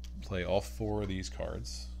play all 4 of these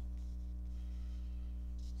cards.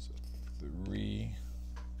 So 3,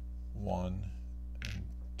 1, and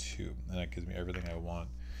 2. And that gives me everything I want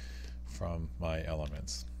from my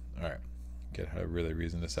elements. All right, get how to really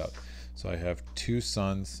reason this out. So I have 2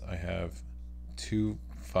 suns, I have 2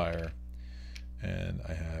 fire, and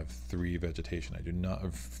I have 3 vegetation. I do not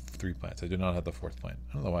have 3 plants. I do not have the 4th plant.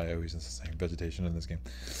 I don't know why I always say vegetation in this game.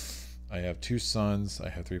 I have 2 suns. I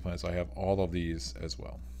have 3 plants. So I have all of these as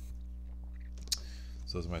well.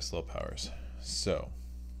 So those are my slow powers. So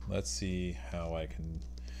let's see how I can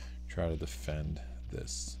try to defend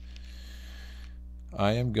this.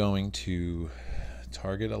 I am going to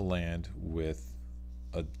target a land with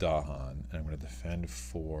a Dahan, and I'm going to defend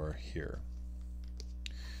 4 here.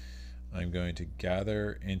 I'm going to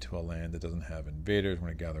gather into a land that doesn't have invaders. I'm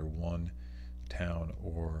going to gather 1 town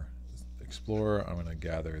or explorer. I'm going to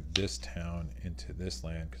gather this town into this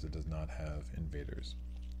land because it does not have invaders.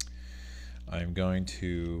 I'm going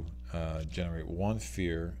to generate 1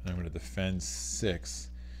 fear, and I'm going to defend 6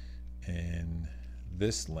 in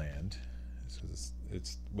this land. So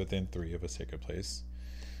it's within 3 of a sacred place.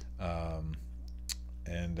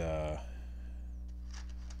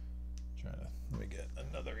 Let me get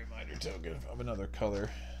another reminder token of another color.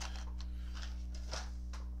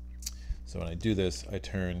 So when I do this, I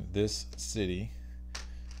turn this city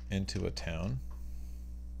into a town.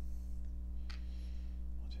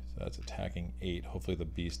 So that's attacking 8. Hopefully the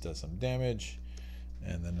beast does some damage,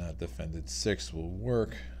 and then that defended 6 will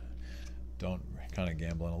work. Don't kind of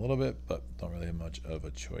gambling a little bit, but don't really have much of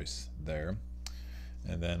a choice there.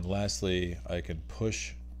 And then lastly, I can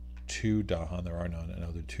push 2 Dahan, there are none, and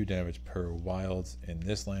I'll do 2 damage per wilds in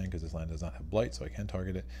this land because this land does not have blight, so I can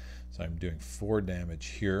target it. So I'm doing 4 damage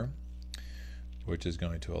here, which is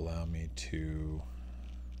going to allow me to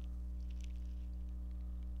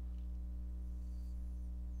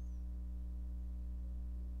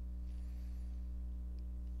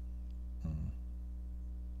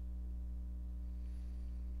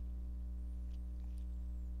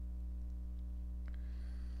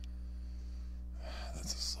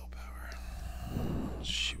that's a slow power.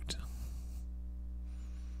 Shoot.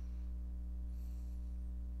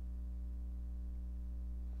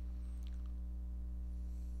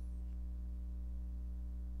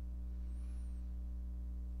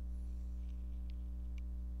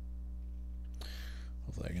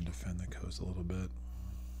 Hopefully I can defend the coast a little bit.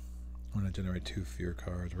 I'm going to generate 2 fear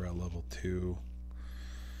cards. We're at level 2.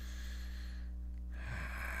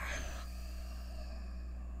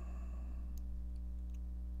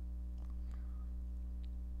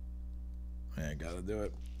 I gotta do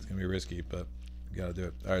it. It's gonna be risky, but gotta do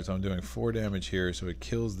it. Alright, so I'm doing 4 damage here, so it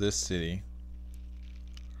kills this city.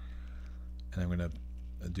 And I'm gonna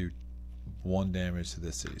do 1 damage to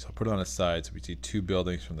this city. So I'll put it on its side so we see 2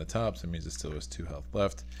 buildings from the top, so it means it still has 2 health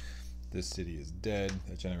left. This city is dead.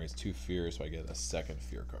 That generates 2 fear, so I get a 2nd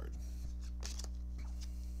fear card.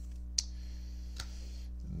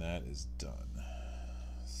 And that is done.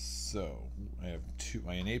 So I have 2,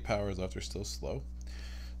 my innate powers left are still slow.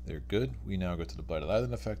 They're good. We now go to the Blighted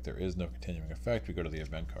Island effect. There is no continuing effect. We go to the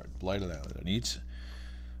event card. Blighted Island. On each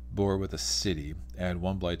board with a city, add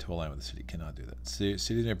 1 blight to a land with the city. Cannot do that. Spirits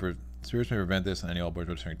may prevent this on any all boards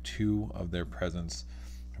returning 2 of their presence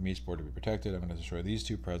from each board to be protected. I'm going to destroy these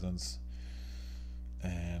 2 presents,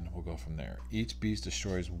 and we'll go from there. Each beast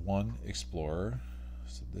destroys 1 explorer.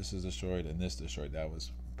 So this is destroyed, and this destroyed. That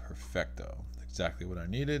was perfecto. Exactly what I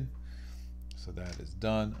needed. So that is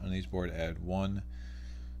done. On each board, add 1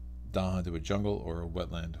 Dahan to a jungle or a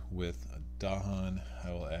wetland with a Dahan.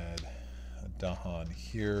 I will add a Dahan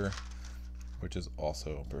here, which is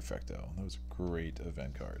also perfecto. That was a great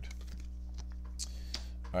event card.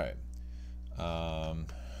 Alright.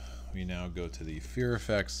 We now go to the fear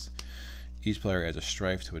effects. Each player adds a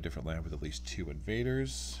strife to a different land with at least 2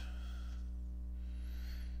 invaders.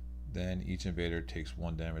 Then each invader takes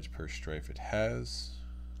 1 damage per strife it has.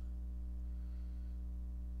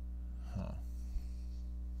 Huh.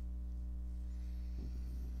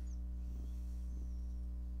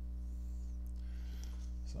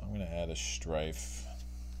 So I'm going to add a strife.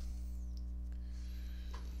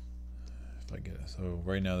 If I get it. So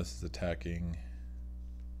right now this is attacking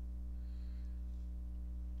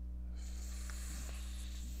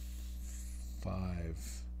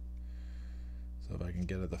 5. So if I can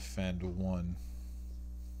get a defend 1.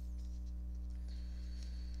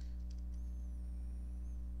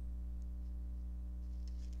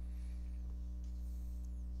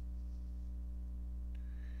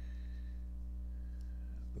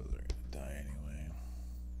 Those are going to die anyway.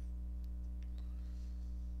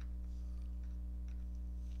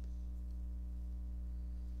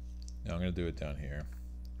 Now I'm going to do it down here.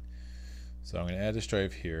 So I'm going to add a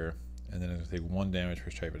strife here, and then it's going to take 1 damage per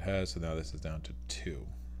strife it has, so now this is down to 2.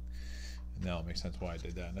 And now it makes sense why I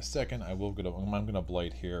did that. In a second, I'm going to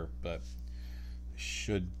blight here, but I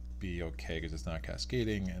should be okay because it's not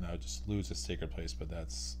cascading, and I'll just lose a sacred place, but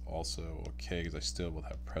that's also okay because I still will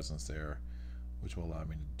have presence there, which will allow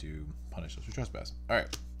me to do punish those who trespass.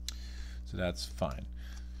 Alright, so that's fine.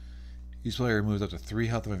 Each player removes up to 3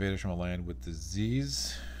 health of invaders from a land with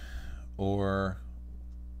disease, or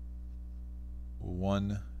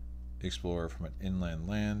 1 explorer from an inland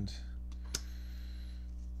land.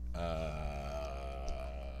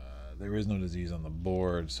 There is no disease on the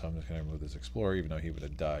board, so I'm just going to remove this explorer, even though he would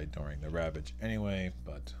have died during the ravage anyway,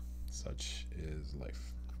 but such is life.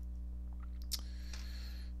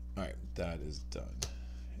 Alright, that is done.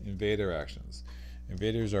 Invader actions.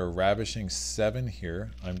 Invaders are ravishing 7 here.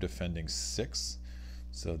 I'm defending 6,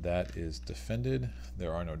 so that is defended.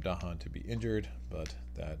 There are no Dahan to be injured, but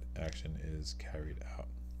that action is carried out.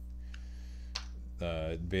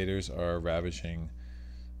 The invaders are ravishing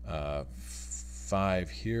 5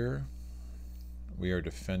 here. We are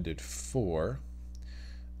defended 4,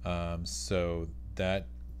 so that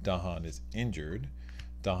Dahan is injured.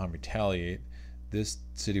 Dahan retaliate. This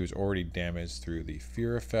city was already damaged through the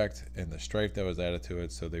fear effect and the strife that was added to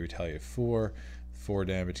it, so they retaliate 4. 4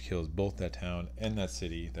 damage kills both that town and that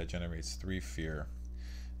city. That generates 3 fear,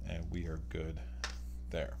 and we are good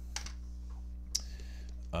there.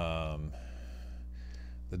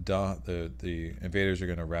 The invaders are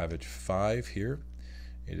going to ravage 5 here.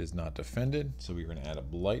 It is not defended, so we're going to add a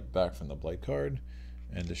blight back from the blight card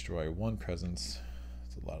and destroy 1 presence.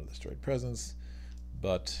 It's a lot of destroyed presence,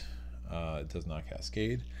 but it does not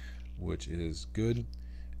cascade, which is good,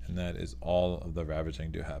 and that is all of the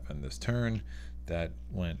ravaging to happen this turn. That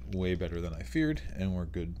went way better than I feared, and we're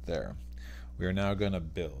good there. We are now going to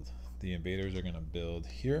build. The invaders are going to build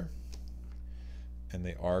here, and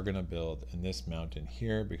they are going to build in this mountain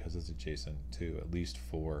here because it's adjacent to at least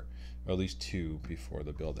 4 or at least 2 before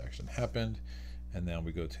the build action happened. And then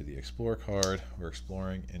we go to the explore card. We're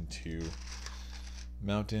exploring into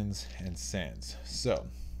mountains and sands. So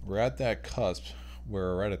we're at that cusp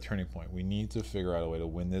where we're at a turning point. We need to figure out a way to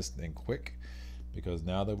win this thing quick, because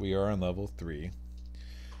now that we are on level 3,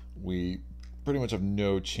 we pretty much have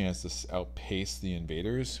no chance to outpace the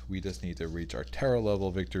invaders. We just need to reach our terror level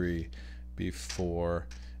victory before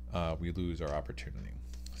we lose our opportunity.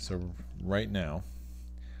 So right now,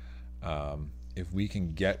 if we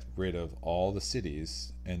can get rid of all the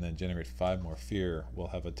cities and then generate 5 more fear, we'll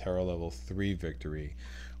have a terror level 3 victory,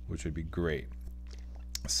 which would be great.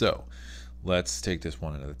 So let's take this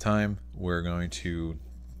one at a time. We're going to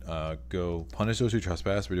go punish those who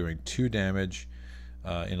trespass. We're doing 2 damage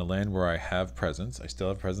in a land where I have presence. I still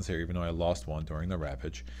have presence here, even though I lost 1 during the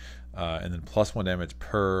ravage. And then plus 1 damage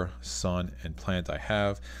per sun and plant I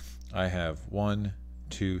have. I have 1,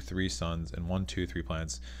 2, 3 suns and 1, 2, 3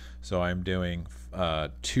 plants. So I'm doing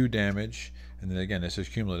 2 damage, and then again this is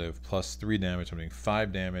cumulative, plus 3 damage. I'm doing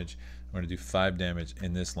 5 damage. I'm going to do 5 damage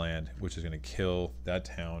in this land, which is going to kill that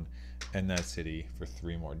town and that city for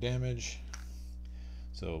 3 more damage.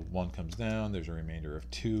 So 1 comes down, there's a remainder of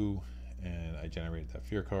 2, and I generated that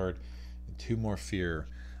fear card. And 2 more fear,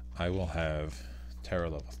 I will have terror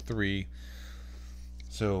level 3.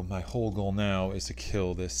 So my whole goal now is to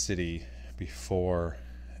kill this city before,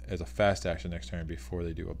 as a fast action next turn, before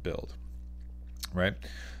they do a build, right?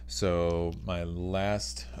 So my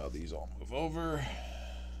last, these all move over.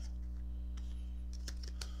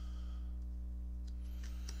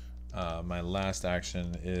 My last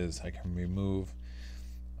action is I can remove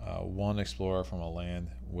 1 explorer from a land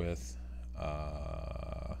with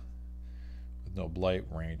no blight,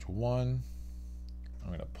 range 1. I'm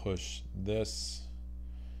going to push this.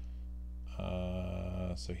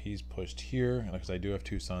 So he's pushed here, because I do have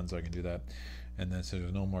 2 suns, so I can do that. And then since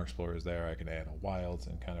there's no more explorers there, I can add a wilds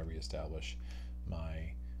and kind of reestablish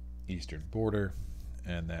my eastern border,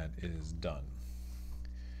 and that is done.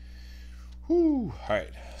 Whew.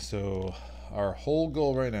 Alright, so our whole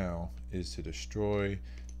goal right now is to destroy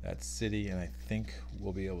that city, and I think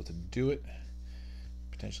we'll be able to do it,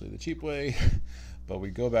 potentially the cheap way. But we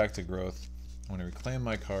go back to growth. I'm going to reclaim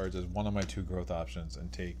my cards as one of my 2 growth options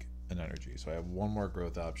and take an energy. So I have 1 more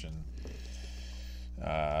growth option.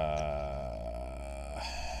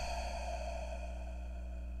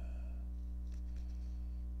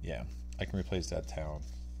 Yeah, I can replace that town.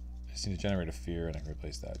 I just need to generate a fear, and I can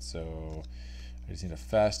replace that. So I just need a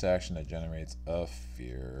fast action that generates a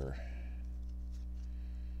fear.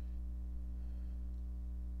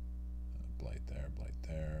 Blight there, blight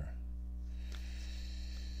there.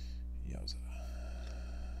 Yowza.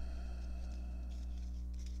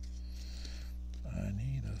 I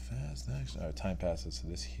need a fast action. Alright, time passes, so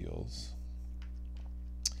this heals.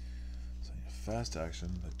 So I need a fast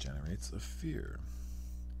action that generates a fear.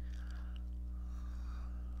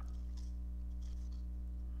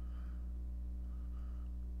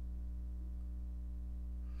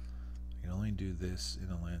 I do this in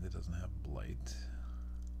a land that doesn't have blight?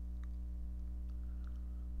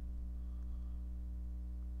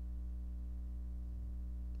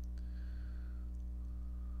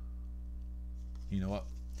 You know what?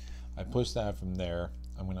 I pushed that from there.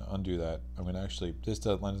 I'm going to undo that. I'm going to actually, this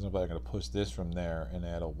land doesn't have blight. I'm going to push this from there and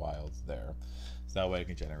add a wild there. So that way I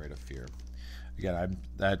can generate a fear. Again,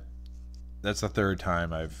 that's the third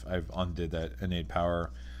time I've undid that innate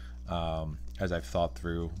power as I've thought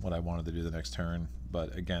through what I wanted to do the next turn.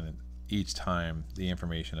 But again, each time the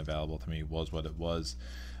information available to me was what it was,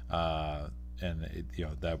 and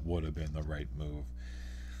that would have been the right move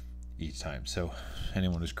each time. So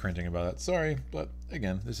anyone who's cringing about that, sorry, but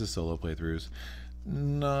again, this is solo playthroughs,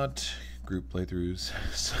 not group playthroughs.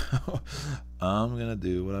 So I'm gonna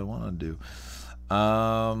do what I want to do.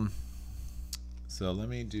 So let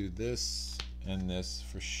me do this and this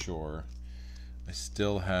for sure. I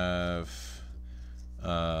still have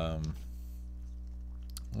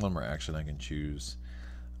one more action I can choose.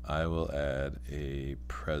 I will add a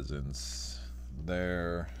presence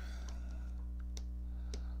there.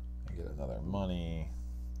 I get another money,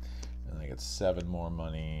 and I get 7 more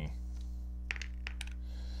money,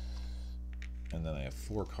 and then I have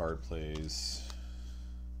 4 card plays.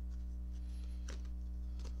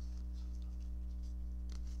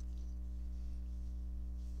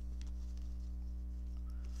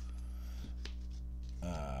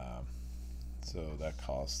 So that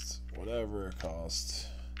costs whatever it costs.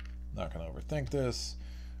 Not gonna overthink this.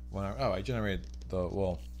 I generated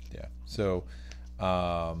So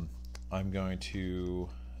I'm going to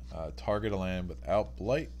target a land without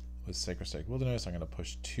blight with Sacred Stake Wilderness. I'm going to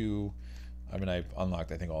push 2. I mean, I've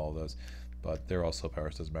unlocked I think all of those, but they're all slow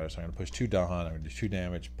powers, doesn't matter. So I'm going to push 2 Dahan. I'm going to do 2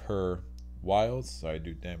 damage per wilds. So I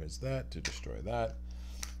do damage that to destroy that,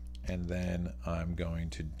 and then I'm going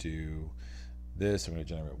to do this. I'm going to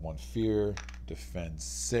generate 1 fear, defend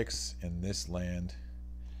 6 in this land,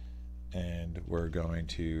 and we're going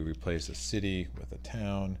to replace a city with a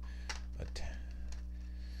town.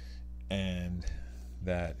 And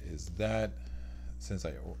that is that. Since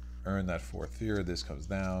I earned that 4th fear, this comes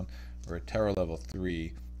down. We're at terror level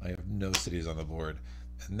 3. I have no cities on the board,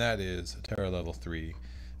 and that is a terror level 3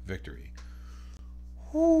 victory.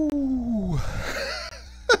 Woo! All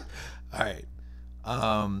right.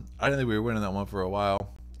 I didn't think we were winning that one for a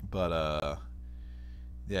while, but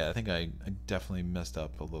yeah, I think I definitely messed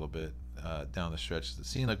up a little bit down the stretch. It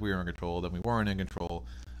seemed like we were in control, then we weren't in control.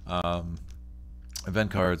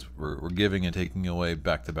 Event cards were giving and taking away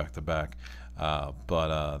back to back to back,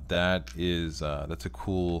 but that was a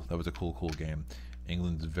cool game.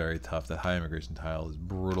 England's very tough. That high immigration tile is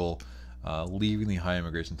brutal. Leaving the high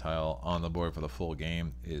immigration tile on the board for the full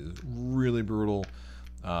game is really brutal.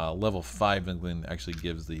 Level 5 England actually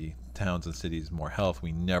gives the towns and cities more health.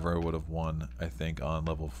 We never would have won, I think, on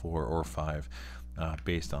level 4 or 5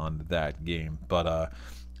 based on that game, but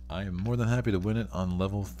I am more than happy to win it on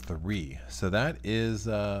level 3. So that is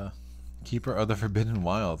Keeper of the Forbidden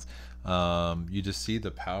Wilds. You just see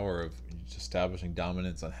the power of establishing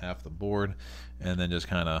dominance on half the board, and then just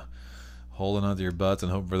kind of holding onto your butts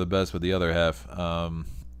and hoping for the best with the other half.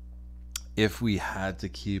 If we had to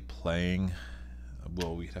keep playing,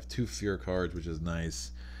 well, we'd have 2 fear cards, which is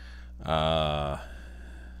nice. I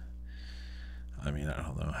mean, I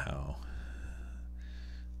don't know how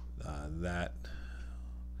that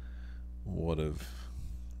would have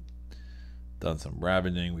done some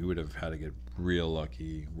ravaging. We would have had to get real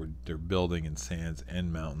lucky. They're building in sands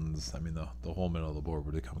and mountains. I mean, the whole middle of the board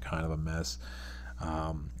would become kind of a mess.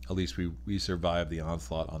 At least we survived the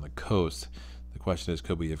onslaught on the coast. The question is,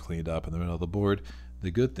 could we have cleaned up in the middle of the board?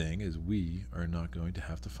 The good thing is we are not going to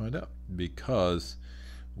have to find out, because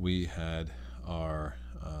we had our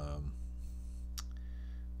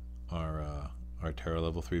terror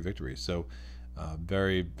level 3 victory. So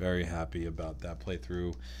very, very happy about that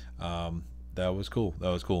playthrough. That was cool.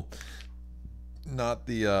 Not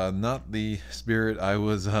the spirit I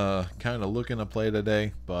was kind of looking to play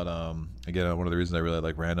today, but again, one of the reasons I really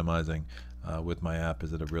like randomizing with my app is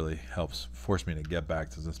that it really helps force me to get back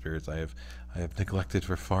to the spirits I have neglected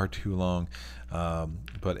for far too long.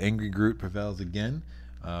 But Angry Groot prevails again.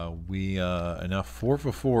 We are now 4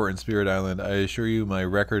 for 4 in Spirit Island. I assure you, my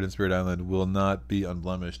record in Spirit Island will not be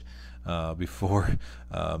unblemished before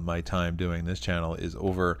my time doing this channel is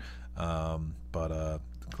over. But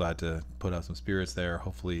glad to put out some spirits there.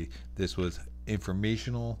 Hopefully this was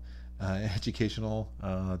informational, educational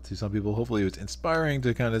to some people. Hopefully it was inspiring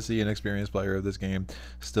to kind of see an experienced player of this game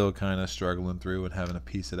still kind of struggling through and having to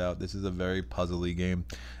piece it out. This is a very puzzly game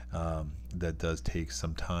that does take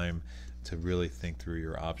some time to really think through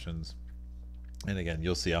your options. And again,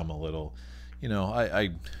 you'll see I'm a little you know,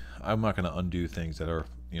 I'm not going to undo things that are,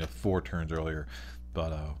 you know, 4 turns earlier,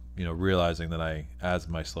 but you know, realizing that as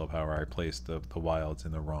my slow power, I placed the wilds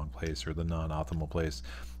in the wrong place or the non-optimal place,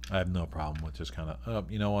 I have no problem with just kind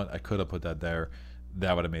of, you know what, I could have put that there.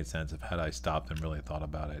 That would have made sense if had I stopped and really thought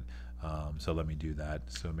about it. So let me do that.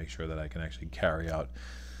 So make sure that I can actually carry out,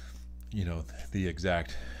 you know, the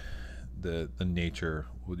exact the nature,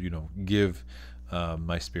 you know, give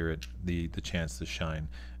my spirit the chance to shine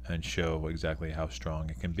and show exactly how strong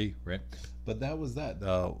it can be, right? But that was that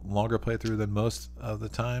longer playthrough than most of the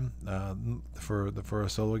time for a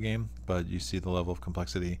solo game. But you see the level of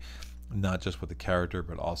complexity, not just with the character,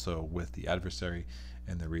 but also with the adversary,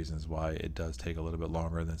 and the reasons why it does take a little bit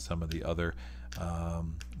longer than some of the other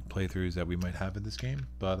playthroughs that we might have in this game.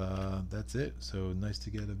 But that's it. So nice to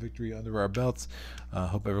get a victory under our belts.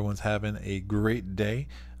 Hope everyone's having a great day.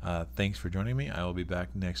 Thanks for joining me. I will be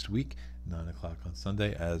back next week, 9 o'clock on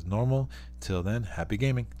Sunday as normal. Till then, happy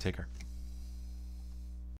gaming. Take care.